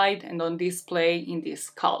amplified and on display in this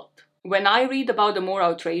cult. When I read about the more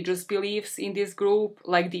outrageous beliefs in this group,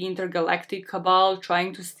 like the intergalactic cabal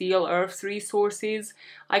trying to steal Earth's resources,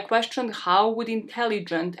 I questioned how would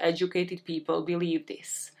intelligent, educated people believe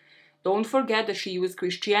this. Don't forget that she used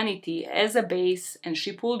Christianity as a base and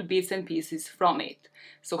she pulled bits and pieces from it,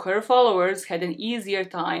 so her followers had an easier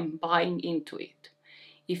time buying into it.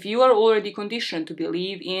 If you are already conditioned to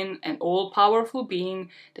believe in an all-powerful being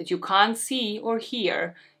that you can't see or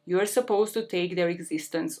hear, you are supposed to take their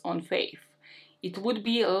existence on faith. It would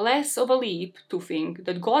be less of a leap to think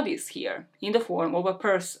that God is here, in the form of a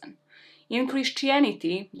person. In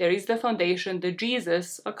Christianity, there is the foundation that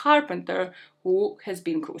Jesus, a carpenter who has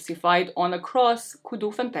been crucified on a cross, could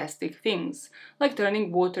do fantastic things, like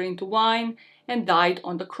turning water into wine, and died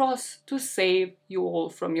on the cross to save you all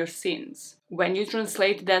from your sins. When you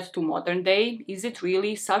translate that to modern day, is it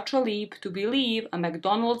really such a leap to believe a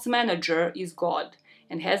McDonald's manager is God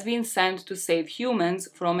and has been sent to save humans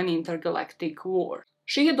from an intergalactic war?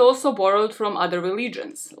 She had also borrowed from other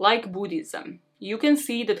religions, like Buddhism. You can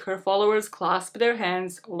see that her followers clasp their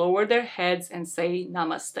hands, lower their heads, and say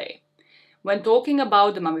Namaste. When talking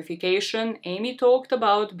about the mummification, Amy talked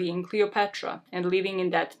about being Cleopatra and living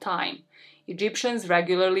in that time. Egyptians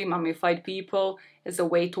regularly mummified people as a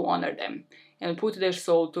way to honor them and put their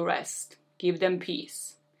soul to rest, give them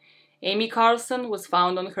peace. Amy Carlson was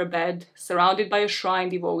found on her bed, surrounded by a shrine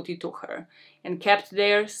devoted to her, and kept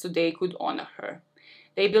there so they could honor her.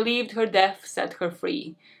 They believed her death set her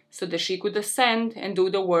free, so that she could ascend and do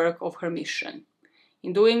the work of her mission.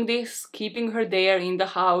 In doing this, keeping her there in the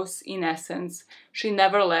house, in essence, she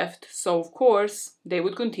never left, so of course, they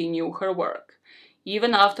would continue her work,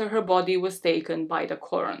 even after her body was taken by the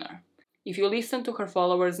coroner. If you listen to her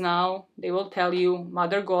followers now, they will tell you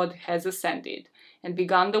Mother God has ascended and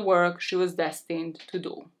begun the work she was destined to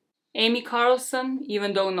do. Amy Carlson,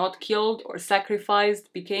 even though not killed or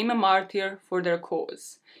sacrificed, became a martyr for their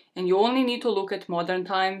cause, and you only need to look at modern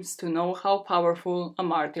times to know how powerful a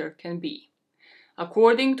martyr can be.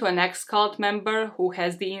 According to an ex-cult member who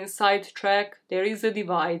has the inside track, there is a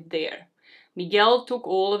divide there. Miguel took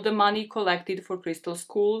all of the money collected for Crystal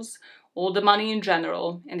Schools, all the money in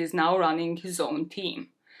general, and is now running his own team.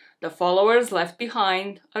 The followers left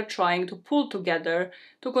behind are trying to pull together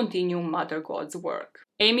to continue Mother God's work.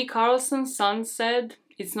 Amy Carlson's son said,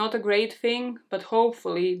 "It's not a great thing, but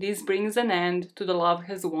hopefully this brings an end to the Love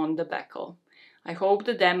Has Won debacle. I hope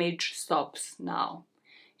the damage stops now."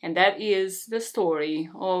 And that is the story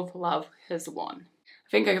of Love Has Won. I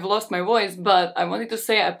think I have lost my voice, but I wanted to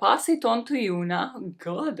say I pass it on to you now.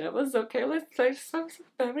 God, that was okay. Let's have some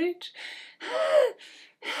beverage.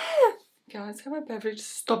 Guys, have a beverage.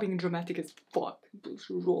 Stop being dramatic as fuck.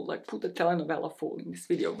 Roll, like, put the telenovela full in this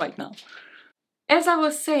video right now. As I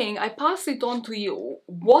was saying, I pass it on to you.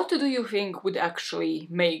 What do you think would actually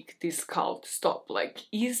make this cult stop? Like,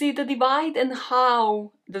 is it a divide, and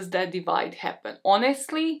how does that divide happen?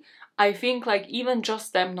 Honestly, I think like even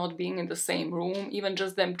just them not being in the same room, even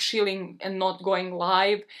just them chilling and not going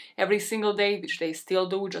live every single day, which they still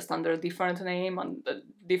do, just under a different name on a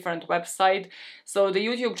different website. So the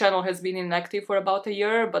YouTube channel has been inactive for about a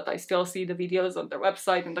year, but I still see the videos on their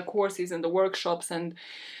website and the courses and the workshops and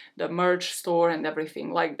the merch store and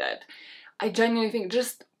everything like that. I genuinely think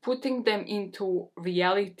just putting them into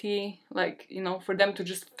reality, like, you know, for them to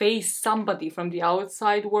just face somebody from the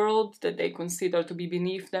outside world that they consider to be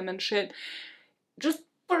beneath them and shit, just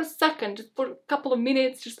for a second, just for a couple of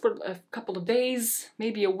minutes, just for a couple of days,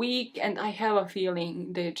 maybe a week, and I have a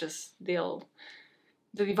feeling the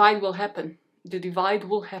divide will happen. The divide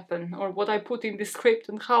will happen, or what I put in the script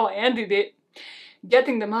and how I ended it.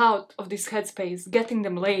 Getting them out of this headspace, getting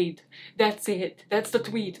them laid. That's it. That's the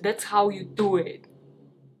tweet. That's how you do it.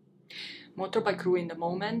 Motorbike crew in the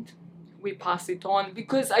moment. We pass it on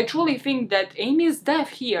because I truly think that Amy's death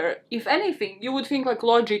here, if anything, you would think like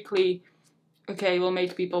logically, okay, it will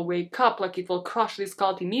make people wake up, like it will crush this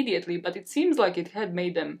cult immediately, but it seems like it had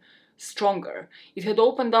made them stronger. It had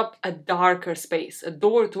opened up a darker space, a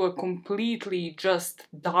door to a completely just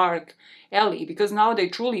dark alley, because now they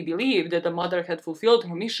truly believe that the mother had fulfilled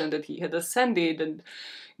her mission, that he had ascended and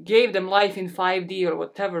gave them life in 5D or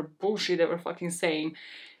whatever bullshit they were fucking saying.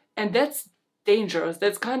 And that's dangerous.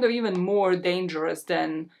 That's kind of even more dangerous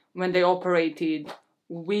than when they operated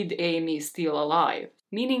with Amy still alive.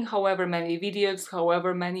 Meaning however many videos,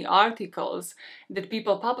 however many articles that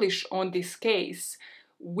people publish on this case,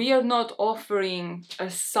 we are not offering a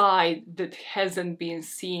side that hasn't been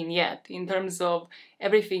seen yet, in terms of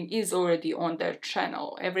everything is already on their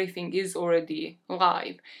channel, everything is already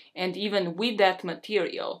live, and even with that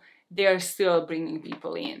material, they are still bringing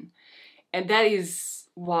people in. And that is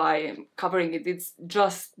why I'm covering it. It's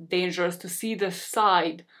just dangerous to see the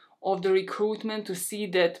side of the recruitment, to see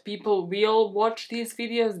that people will watch these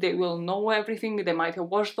videos, they will know everything, they might have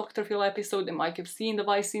watched Dr. Phil episode, they might have seen the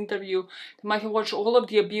Vice interview, they might have watched all of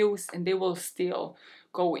the abuse, and they will still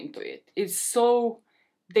go into it. It's so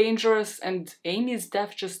dangerous, and Amy's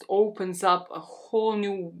death just opens up a whole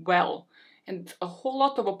new well and a whole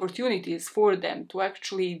lot of opportunities for them to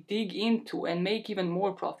actually dig into and make even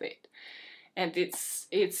more profit. And it's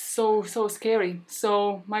so scary.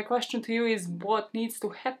 So my question to you is, what needs to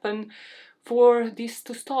happen for this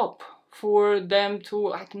to stop? For them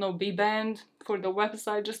to, I don't know, be banned, for the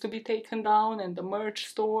website just to be taken down, and the merch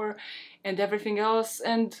store and everything else,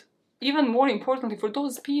 and even more importantly, for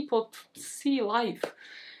those people to see life,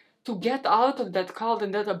 to get out of that cult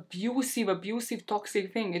and that abusive,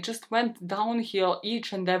 toxic thing. It just went downhill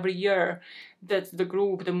each and every year that the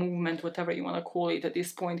group, the movement, whatever you want to call it, at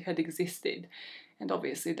this point had existed. And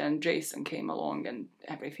obviously then Jason came along and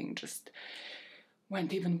everything just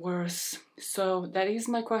went even worse. So that is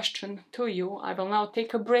my question to you. I will now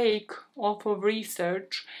take a break off of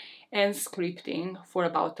research and scripting for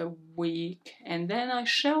about a week, and then I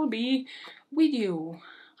shall be with you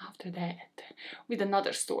after that with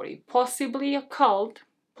another story, possibly a cult,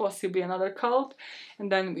 possibly another cult,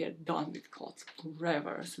 and then we are done with cults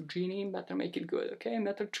forever. So Jeannie, better make it good, okay?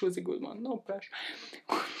 Better choose a good one. No pressure.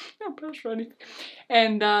 No pressure on it.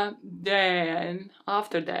 And then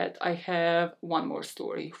after that I have one more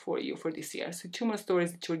story for you for this year. So 2 more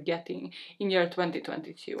stories that you're getting in year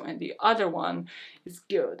 2022, and the other one is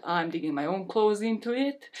good. I'm digging my own clothes into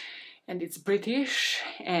it, and it's British,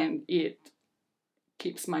 and it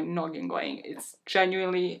keeps my noggin going. It's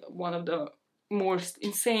genuinely one of the most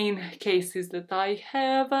insane cases that I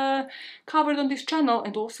have covered on this channel,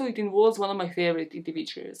 and also it involves one of my favorite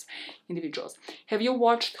individuals. Have you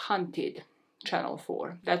watched Hunted? Channel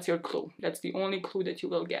 4. That's your clue. That's the only clue that you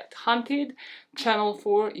will get. Hunted, Channel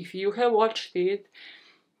 4. If you have watched it,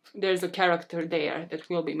 there's a character there that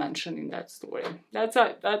will be mentioned in that story. That's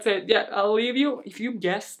it. Yeah, I'll leave you. If you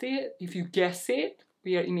guess it,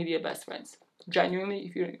 we are immediate best friends. Genuinely,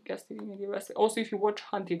 if you guessed it, immediate best friends. Also, if you watch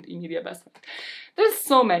Hunted, immediate best friends. There's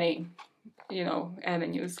so many,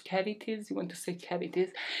 avenues. Cavities, you want to say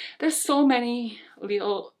cavities. There's so many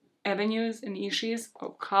little avenues and issues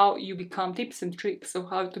of how you become, tips and tricks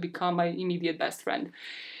of how to become my immediate best friend.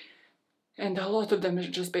 And a lot of them are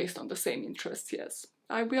just based on the same interests, yes.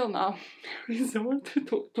 I will now resort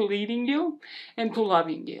to leading you and to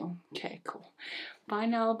loving you. Okay, cool. Bye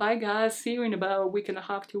now. Bye, guys. See you in about a week and a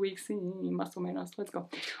half, 2 weeks. Muscle Manos. Let's go.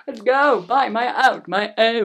 Let's go. Bye. My out.